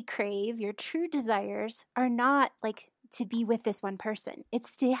deeply crave. Your true desires are not like to be with this one person.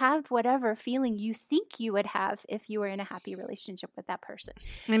 It's to have whatever feeling you think you would have if you were in a happy relationship with that person.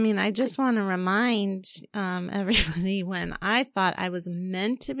 I mean, I just want to remind everybody when I thought I was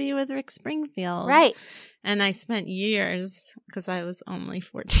meant to be with Rick Springfield. Right. And I spent years, because I was only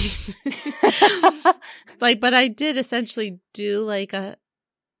 14. But I did essentially do like a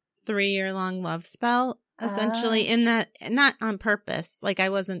 3-year-long love spell. Essentially, in that, not on purpose, like I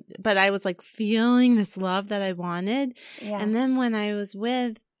wasn't, but I was like feeling this love that I wanted. Yeah. And then when I was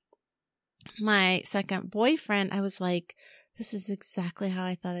with my second boyfriend, I was like, this is exactly how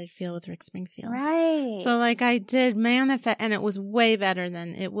I thought I'd feel with Rick Springfield. Right. So like I did manifest, and it was way better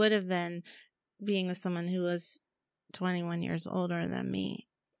than it would have been being with someone who was 21 years older than me.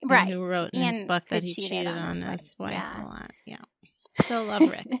 Right. And who wrote in his book that he cheated on his wife a lot. Yeah. Still love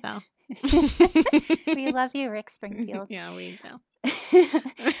Rick, though. We love you, Rick Springfield. Yeah, we do.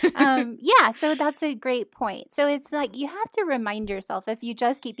 So that's a great point. So it's like you have to remind yourself, if you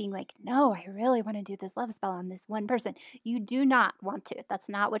just keep being like, no, I really want to do this love spell on this one person. You do not want to. That's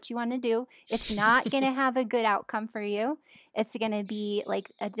not what you want to do. It's not going to have a good outcome for you. It's going to be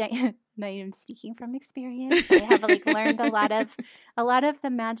like not even speaking from experience. I have like learned a lot of the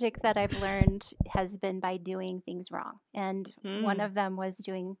magic that I've learned has been by doing things wrong. And one of them was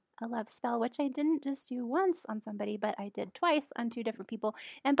doing a love spell, which I didn't just do once on somebody, but I did twice on 2 different people.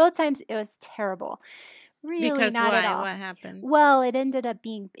 And both times it was terrible. Really because not why? at all. What happened? Well, it ended up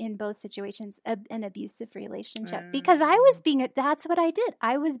being, in both situations, an abusive relationship. Because that's what I did.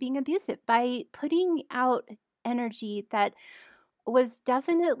 I was being abusive by putting out energy that was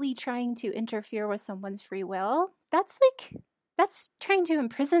definitely trying to interfere with someone's free will. That's like that's trying to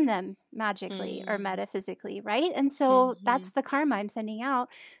imprison them magically or metaphysically, right? And so that's the karma I'm sending out.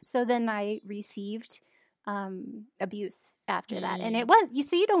 So then I received abuse after that, and it was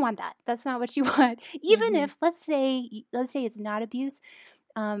so you don't want that. That's not what you want. Even if let's say it's not abuse.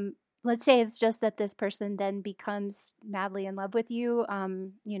 Let's say it's just that this person then becomes madly in love with you,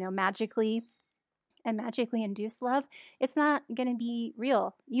 magically induced love. It's not going to be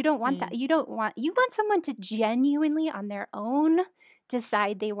real. You don't want that. You want someone to genuinely on their own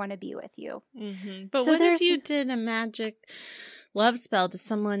decide they want to be with you. But so what if you did a magic love spell to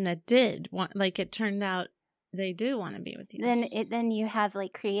someone that did want, like it turned out they do want to be with you? Then you have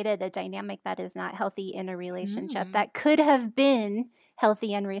like created a dynamic that is not healthy in a relationship that could have been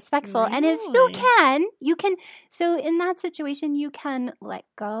healthy and respectful. Really? And it still can. You can. So in that situation, you can let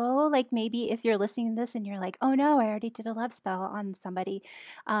go. Like maybe if you're listening to this and you're like, oh no, I already did a love spell on somebody.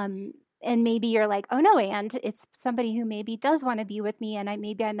 And maybe you're like, oh no, and it's somebody who maybe does want to be with me and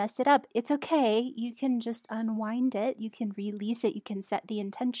maybe I messed it up. It's okay. You can just unwind it. You can release it. You can set the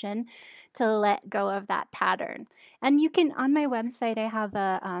intention to let go of that pattern. And you can, on my website, I have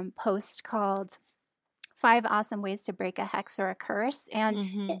a post called 5 Awesome Ways to Break a Hex or a Curse.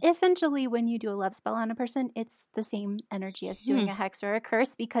 And essentially when you do a love spell on a person, it's the same energy as doing a hex or a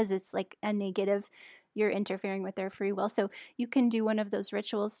curse because it's like a negative. You're interfering with their free will. So you can do one of those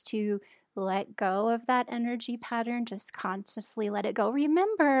rituals to let go of that energy pattern. Just consciously let it go.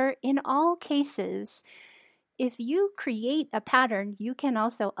 Remember, in all cases, if you create a pattern, you can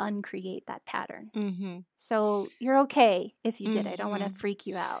also uncreate that pattern. So you're okay if you did. I don't want to freak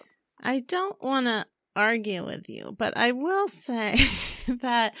you out. I don't want to argue with you, but I will say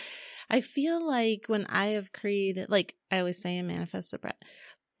that I feel like when I have created, like I always say in Manifest a Brett,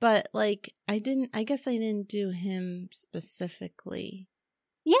 but like I guess I didn't do him specifically.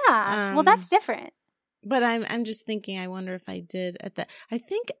 Yeah. Well, that's different. But I'm just thinking, I wonder if I did at that. I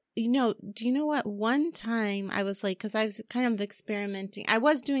think, do you know what? One time I was like, because I was kind of experimenting. I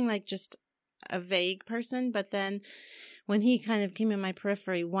was doing like just a vague person, but then when he kind of came in my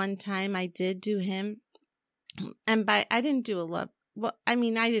periphery, one time I did do him. And I didn't do a love. Well, I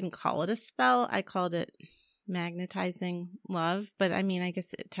mean, I didn't call it a spell. I called it magnetizing love, but I mean, I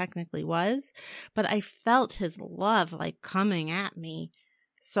guess it technically was, but I felt his love like coming at me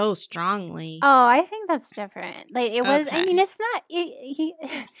so strongly. Oh, I think that's different. Like it was, I mean, it's not,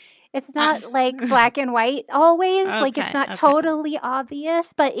 it's not like black and white always. Like it's not totally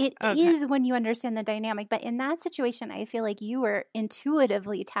obvious, but it is when you understand the dynamic. But in that situation, I feel like you were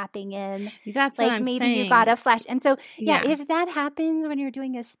intuitively tapping in. That's like what I'm maybe saying. You got a flash. And so, yeah, if that happens when you're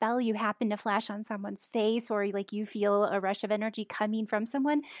doing a spell, you happen to flash on someone's face or like you feel a rush of energy coming from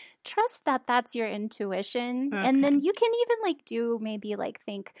someone, trust that that's your intuition. And then you can even like do maybe like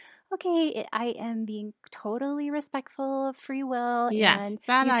think, okay, I am being totally respectful of free will. Yes, and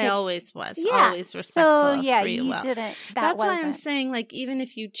that I always was. Always respectful of free will. Didn't. That's why I'm saying, like, even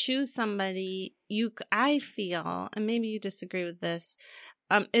if you choose somebody, I feel, and maybe you disagree with this,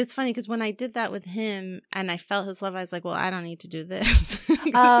 it's funny because when I did that with him and I felt his love, I was like, well, I don't need to do this because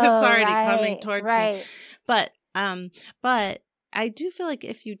it's already coming towards me. But I do feel like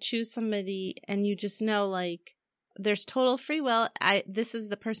if you choose somebody and you just know, like, there's total free will. This is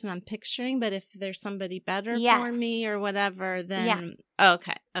the person I'm picturing, but if there's somebody better for me or whatever, then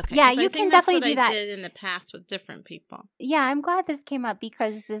okay. Yeah, you can definitely do that. I did in the past with different people. Yeah, I'm glad this came up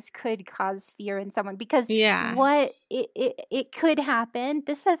because this could cause fear in someone. Because what it could happen.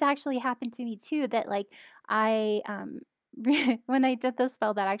 This has actually happened to me too. That like I when I did the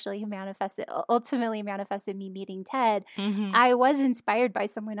spell that actually ultimately manifested me meeting Ted, I was inspired by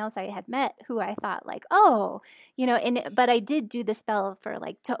someone else I had met who I thought like, oh, but I did do the spell for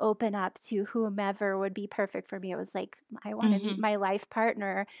like to open up to whomever would be perfect for me. It was like, I want to meet my life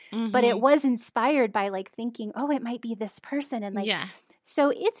partner, but it was inspired by like thinking, oh, it might be this person. And like,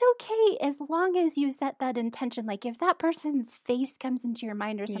 so it's okay as long as you set that intention. Like if that person's face comes into your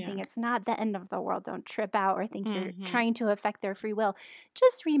mind or something, it's not the end of the world. Don't trip out or think you're trying to affect their free will.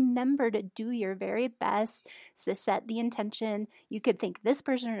 Just remember to do your very best to set the intention. You could think this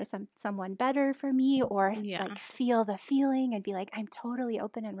person is someone better for me, or like feel the feeling and be like, I'm totally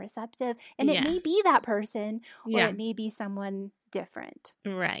open and receptive. And it may be that person or it may be someone different.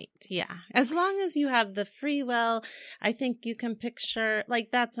 Right. Yeah. As long as you have the free will, I think you can picture,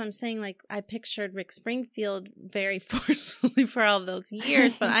 like, that's what I'm saying. Like, I pictured Rick Springfield very forcefully for all those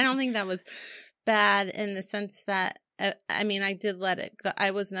years, but I don't think that was bad in the sense that, I mean, I did let it go.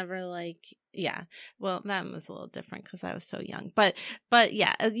 I was never like, well, that was a little different because I was so young. But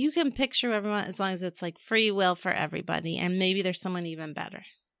yeah, you can picture everyone as long as it's like free will for everybody. And maybe there's someone even better.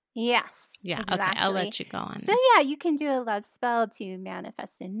 Yes. Yeah. Exactly. Okay. I'll let you go on. So yeah, you can do a love spell to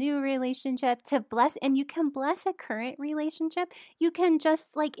manifest a new relationship, to bless, and you can bless a current relationship. You can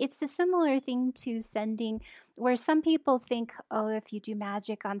just like, it's a similar thing to sending, where some people think, oh, if you do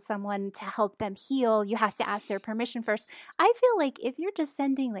magic on someone to help them heal, you have to ask their permission first. I feel like if you're just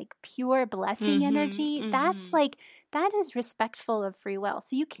sending like pure blessing energy, that's like, that is respectful of free will.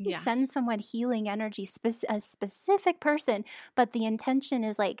 So you can send someone healing energy, a specific person, but the intention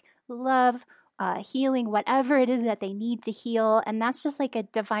is like love, healing, whatever it is that they need to heal. And that's just like a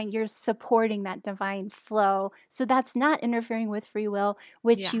divine, you're supporting that divine flow. So that's not interfering with free will,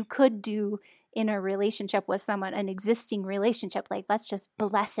 which you could do in a relationship with someone, an existing relationship. Like, let's just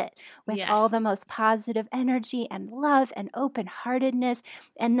bless it with all the most positive energy and love and open-heartedness.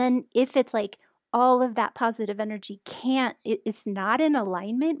 And then if it's like, all of that positive energy it's not in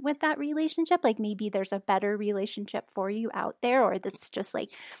alignment with that relationship, like maybe there's a better relationship for you out there, or that's just like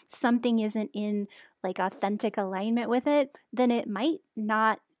something isn't in like authentic alignment with it, then it might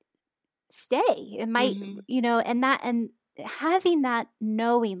not stay. It might, and having that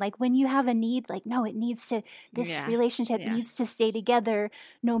knowing, like when you have a need, like, no, it needs to, this relationship needs to stay together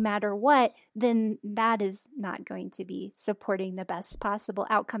no matter what, then that is not going to be supporting the best possible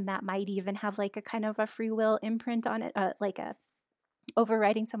outcome. That might even have like a kind of a free will imprint on it, like a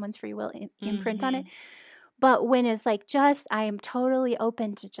overriding someone's free will imprint on it. But when it's like just, I am totally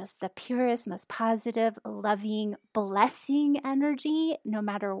open to just the purest, most positive, loving, blessing energy, no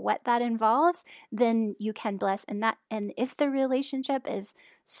matter what that involves, then you can bless. And if the relationship is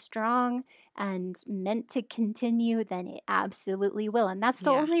strong and meant to continue, then it absolutely will. And that's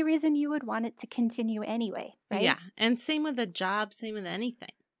the only reason you would want it to continue anyway, right? Yeah. And same with a job, same with anything.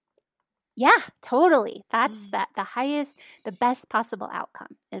 Yeah, totally. That's the highest, the best possible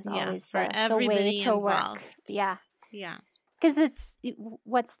outcome is always for the way to involved. work. Yeah. Yeah. Because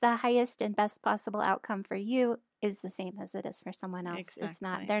what's the highest and best possible outcome for you is the same as it is for someone else. Exactly. It's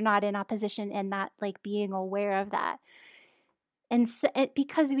not, they're not in opposition, and that like being aware of that. And so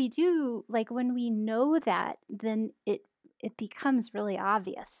because we do, like when we know that, then it becomes really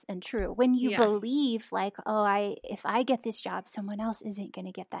obvious and true. When you believe like, oh, if I get this job, someone else isn't going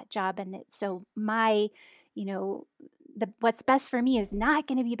to get that job. And so my, what's best for me is not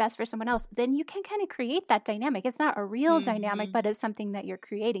going to be best for someone else. Then you can kind of create that dynamic. It's not a real dynamic, but it's something that you're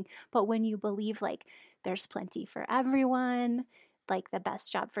creating. But when you believe like there's plenty for everyone, like the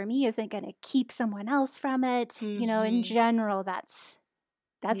best job for me isn't going to keep someone else from it, in general, that's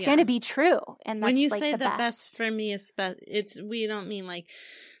going to be true. And that's when you like say the best for me is we don't mean like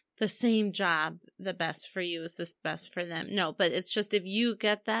the same job, the best for you is the best for them. No, but it's just if you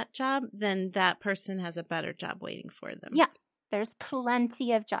get that job, then that person has a better job waiting for them. Yeah. There's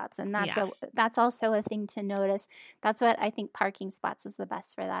plenty of jobs. And that's also a thing to notice. That's what I think parking spots is the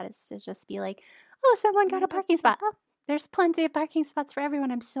best for that, is to just be like, oh, someone got a parking spot. Oh, there's plenty of parking spots for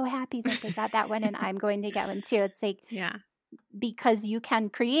everyone. I'm so happy that they got that one and I'm going to get one too. It's like, because you can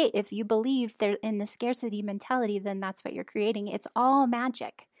create, if you believe they're in the scarcity mentality, then that's what you're creating. It's all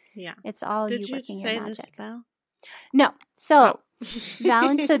magic. Yeah. It's all Did you working you say your magic. The spell? No. So,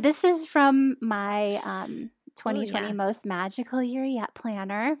 so this is from my 2020 Most Magical Year Yet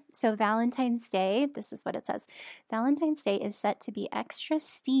planner. So Valentine's Day, this is what it says. Valentine's Day is set to be extra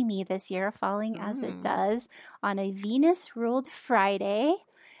steamy this year, falling as it does on a Venus-ruled Friday,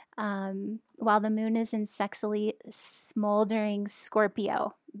 while the moon is in sexily smoldering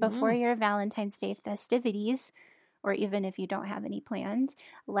Scorpio. Before your Valentine's Day festivities, or even if you don't have any planned,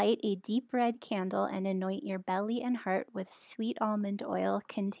 light a deep red candle and anoint your belly and heart with sweet almond oil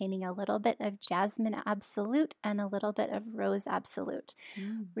containing a little bit of jasmine absolute and a little bit of rose absolute.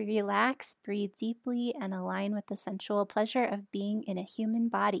 Relax, breathe deeply, and align with the sensual pleasure of being in a human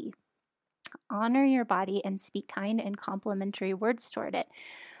body. Honor your body and speak kind and complimentary words toward it.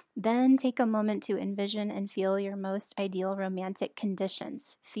 Then take a moment to envision and feel your most ideal romantic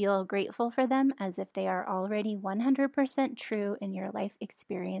conditions. Feel grateful for them as if they are already 100% true in your life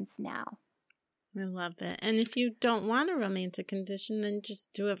experience now. I love it. And if you don't want a romantic condition, then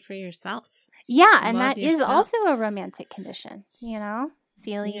just do it for yourself. Yeah, and that is also a romantic condition,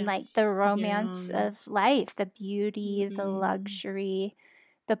 feeling like the romance of life, the beauty, the luxury,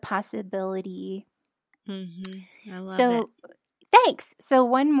 the possibility. I love it. Thanks. So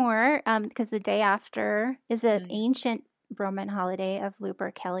one more, because the day after is an ancient Roman holiday of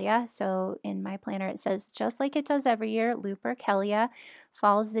Lupercalia. So in my planner, it says, just like it does every year, Lupercalia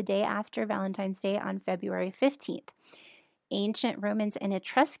falls the day after Valentine's Day on February 15th. Ancient Romans and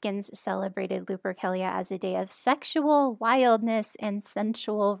Etruscans celebrated Lupercalia as a day of sexual wildness and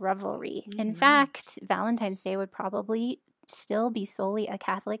sensual revelry. In fact, Valentine's Day would probably still be solely a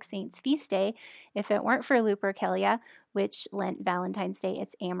Catholic saint's feast day if it weren't for Lupercalia, which lent Valentine's Day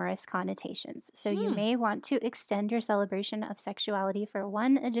its amorous connotations. So you may want to extend your celebration of sexuality for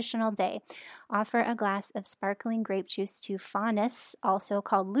one additional day. Offer a glass of sparkling grape juice to Faunus, also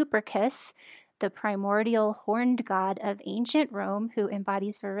called Lupercus, the primordial horned god of ancient Rome who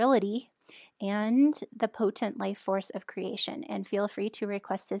embodies virility and the potent life force of creation. And feel free to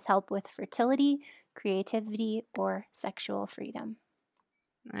request his help with fertility, creativity, or sexual freedom.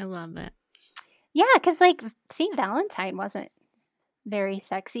 I love it. Yeah, because like St. Valentine wasn't very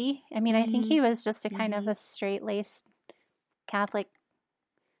sexy. I mean, I think he was just a kind of a straight-laced Catholic,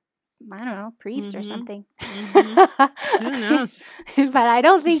 I don't know, priest or something. Who knows? But I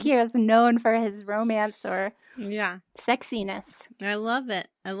don't think he was known for his romance or sexiness. I love it.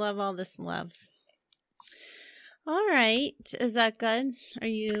 I love all this love. All right. Is that good? Are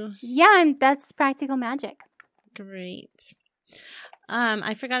you? Yeah, and that's practical magic. Great.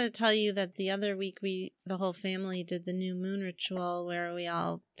 I forgot to tell you that the other week the whole family did the new moon ritual where we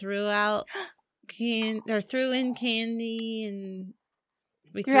all threw in candy and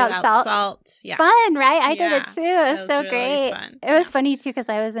we threw out salt. Yeah. Fun, right? I did it too. It was so really great. Fun. It was funny too because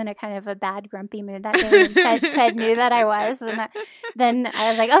I was in a kind of a bad, grumpy mood that day. And Ted knew that I was. And then I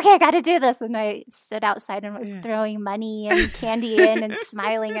was like, okay, I got to do this. And I stood outside and was throwing money and candy in and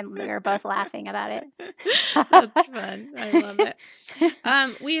smiling. And we were both laughing about it. That's fun. I love it.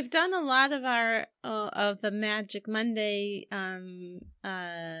 We have done a lot of of the Magic Monday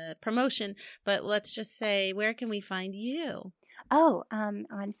promotion. But let's just say, where can we find you? Oh,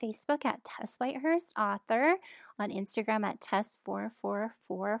 on Facebook at Tess Whitehurst Author, on Instagram at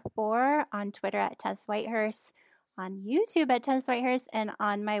Tess4444, on Twitter at Tess Whitehurst, on YouTube at Tess Whitehurst, and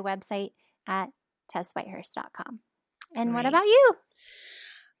on my website at TessWhitehurst.com. And What about you?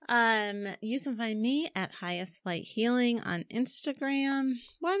 You can find me at Highest Light Healing on Instagram.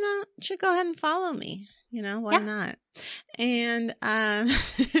 Why not? You should go ahead and follow me. Why not? And and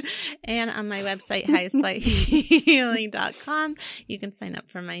on my website, highestlighthealing.com, you can sign up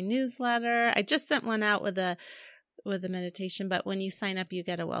for my newsletter. I just sent one out with a meditation, but when you sign up, you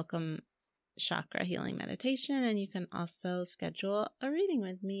get a welcome chakra healing meditation, and you can also schedule a reading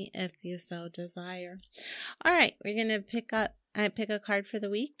with me if you so desire. All right, we're gonna pick a card for the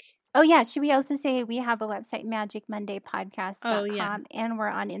week. Oh, yeah. Should we also say we have a website, magicmondaypodcast.com, and we're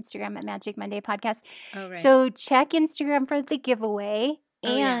on Instagram at Magic Monday Podcast. Oh, right. So check Instagram for the giveaway.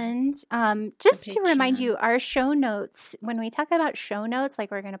 And just to remind you, our show notes, when we talk about show notes,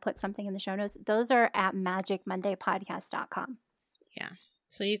 like we're going to put something in the show notes, those are at magicmondaypodcast.com. Yeah.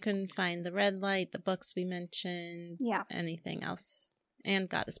 So you can find the red light, the books we mentioned, anything else, and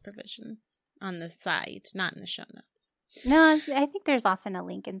Goddess Provisions on the side, not in the show notes. No, I think there's often a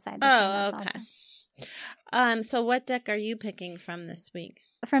link inside the show notes okay. Also. So what deck are you picking from this week?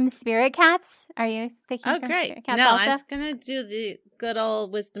 From Spirit Cats? Are you picking from great. Spirit Cats no, also? I was going to do the good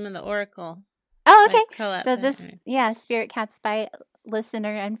old Wisdom of the Oracle. Oh, okay. So this, Spirit Cats by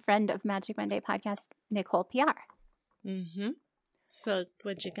listener and friend of Magic Monday Podcast, Nicole PR. Mm-hmm. So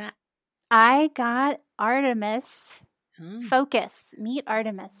what'd you got? I got Artemis. Focus. Meet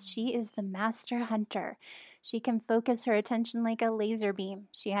Artemis. She is the master hunter. She can focus her attention like a laser beam.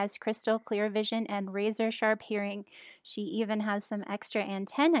 She has crystal clear vision and razor sharp hearing. She even has some extra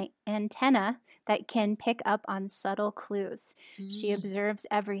antenna that can pick up on subtle clues. She observes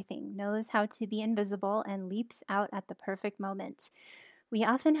everything, knows how to be invisible, and leaps out at the perfect moment. We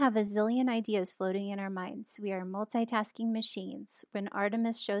often have a zillion ideas floating in our minds. We are multitasking machines. When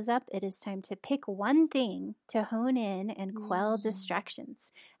Artemis shows up, it is time to pick one thing to hone in and quell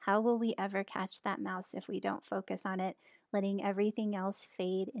distractions. How will we ever catch that mouse if we don't focus on it, letting everything else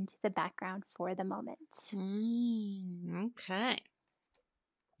fade into the background for the moment? Okay.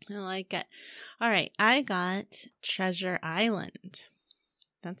 I like it. All right. I got Treasure Island.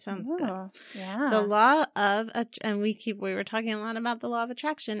 That sounds good. Yeah. The law of, and we were talking a lot about the law of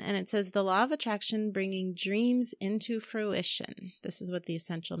attraction, and it says the law of attraction bringing dreams into fruition. This is what the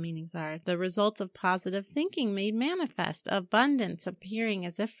essential meanings are. The results of positive thinking made manifest, abundance appearing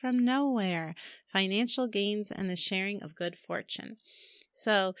as if from nowhere, financial gains, and the sharing of good fortune.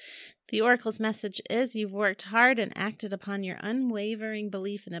 So the oracle's message is you've worked hard and acted upon your unwavering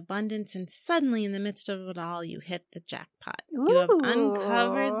belief in abundance, and suddenly in the midst of it all, you hit the jackpot. Ooh. You have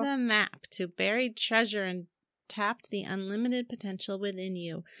uncovered the map to buried treasure and tapped the unlimited potential within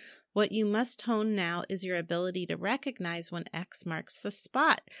you. What you must hone now is your ability to recognize when X marks the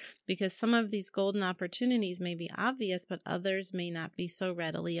spot, because some of these golden opportunities may be obvious, but others may not be so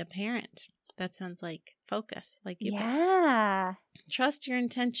readily apparent. That sounds like focus, like you picked. Trust your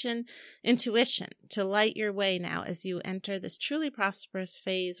intuition to light your way now as you enter this truly prosperous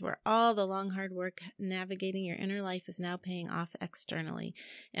phase where all the long, hard work navigating your inner life is now paying off externally.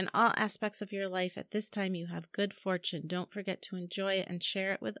 In all aspects of your life at this time, you have good fortune. Don't forget to enjoy it and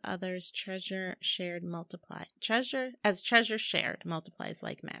share it with others. Treasure shared treasure shared multiplies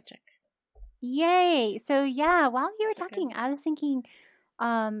like magic. Yay. So yeah, while you were talking, I was thinking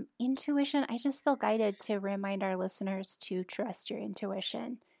intuition. I just feel guided to remind our listeners to trust your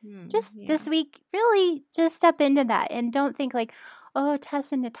intuition. This week, really just step into that and don't think like, oh,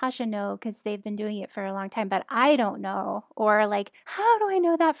 Tess and Natasha know because they've been doing it for a long time, but I don't know. Or like, how do I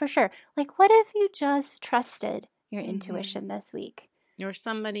know that for sure? Like, what if you just trusted your intuition this week? Or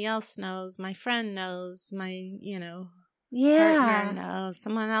somebody else knows, my friend knows, my, partner knows,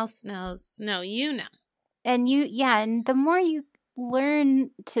 someone else knows. No, you know. And and the more you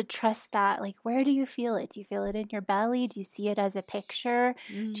learn to trust that, like, where do you feel it? Do you feel it in your belly? Do you see it as a picture?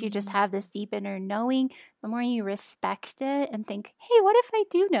 Do you just have this deep inner knowing? The more you respect it and think, hey, what if I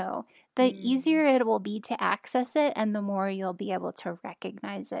do know? The easier it will be to access it and the more you'll be able to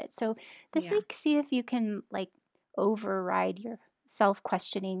recognize it. So this week, see if you can like override your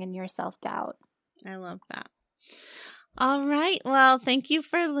self-questioning and your self-doubt. I love that. All right. Well, thank you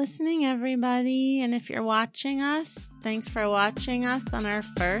for listening, everybody. And if you're watching us, thanks for watching us on our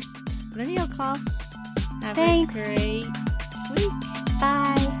first video call. Have a great week.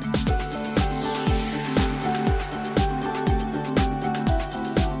 Bye.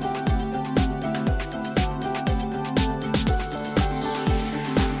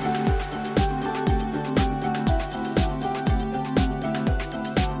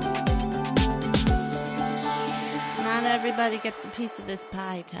 Everybody gets a piece of this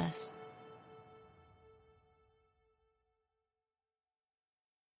pie, Tess.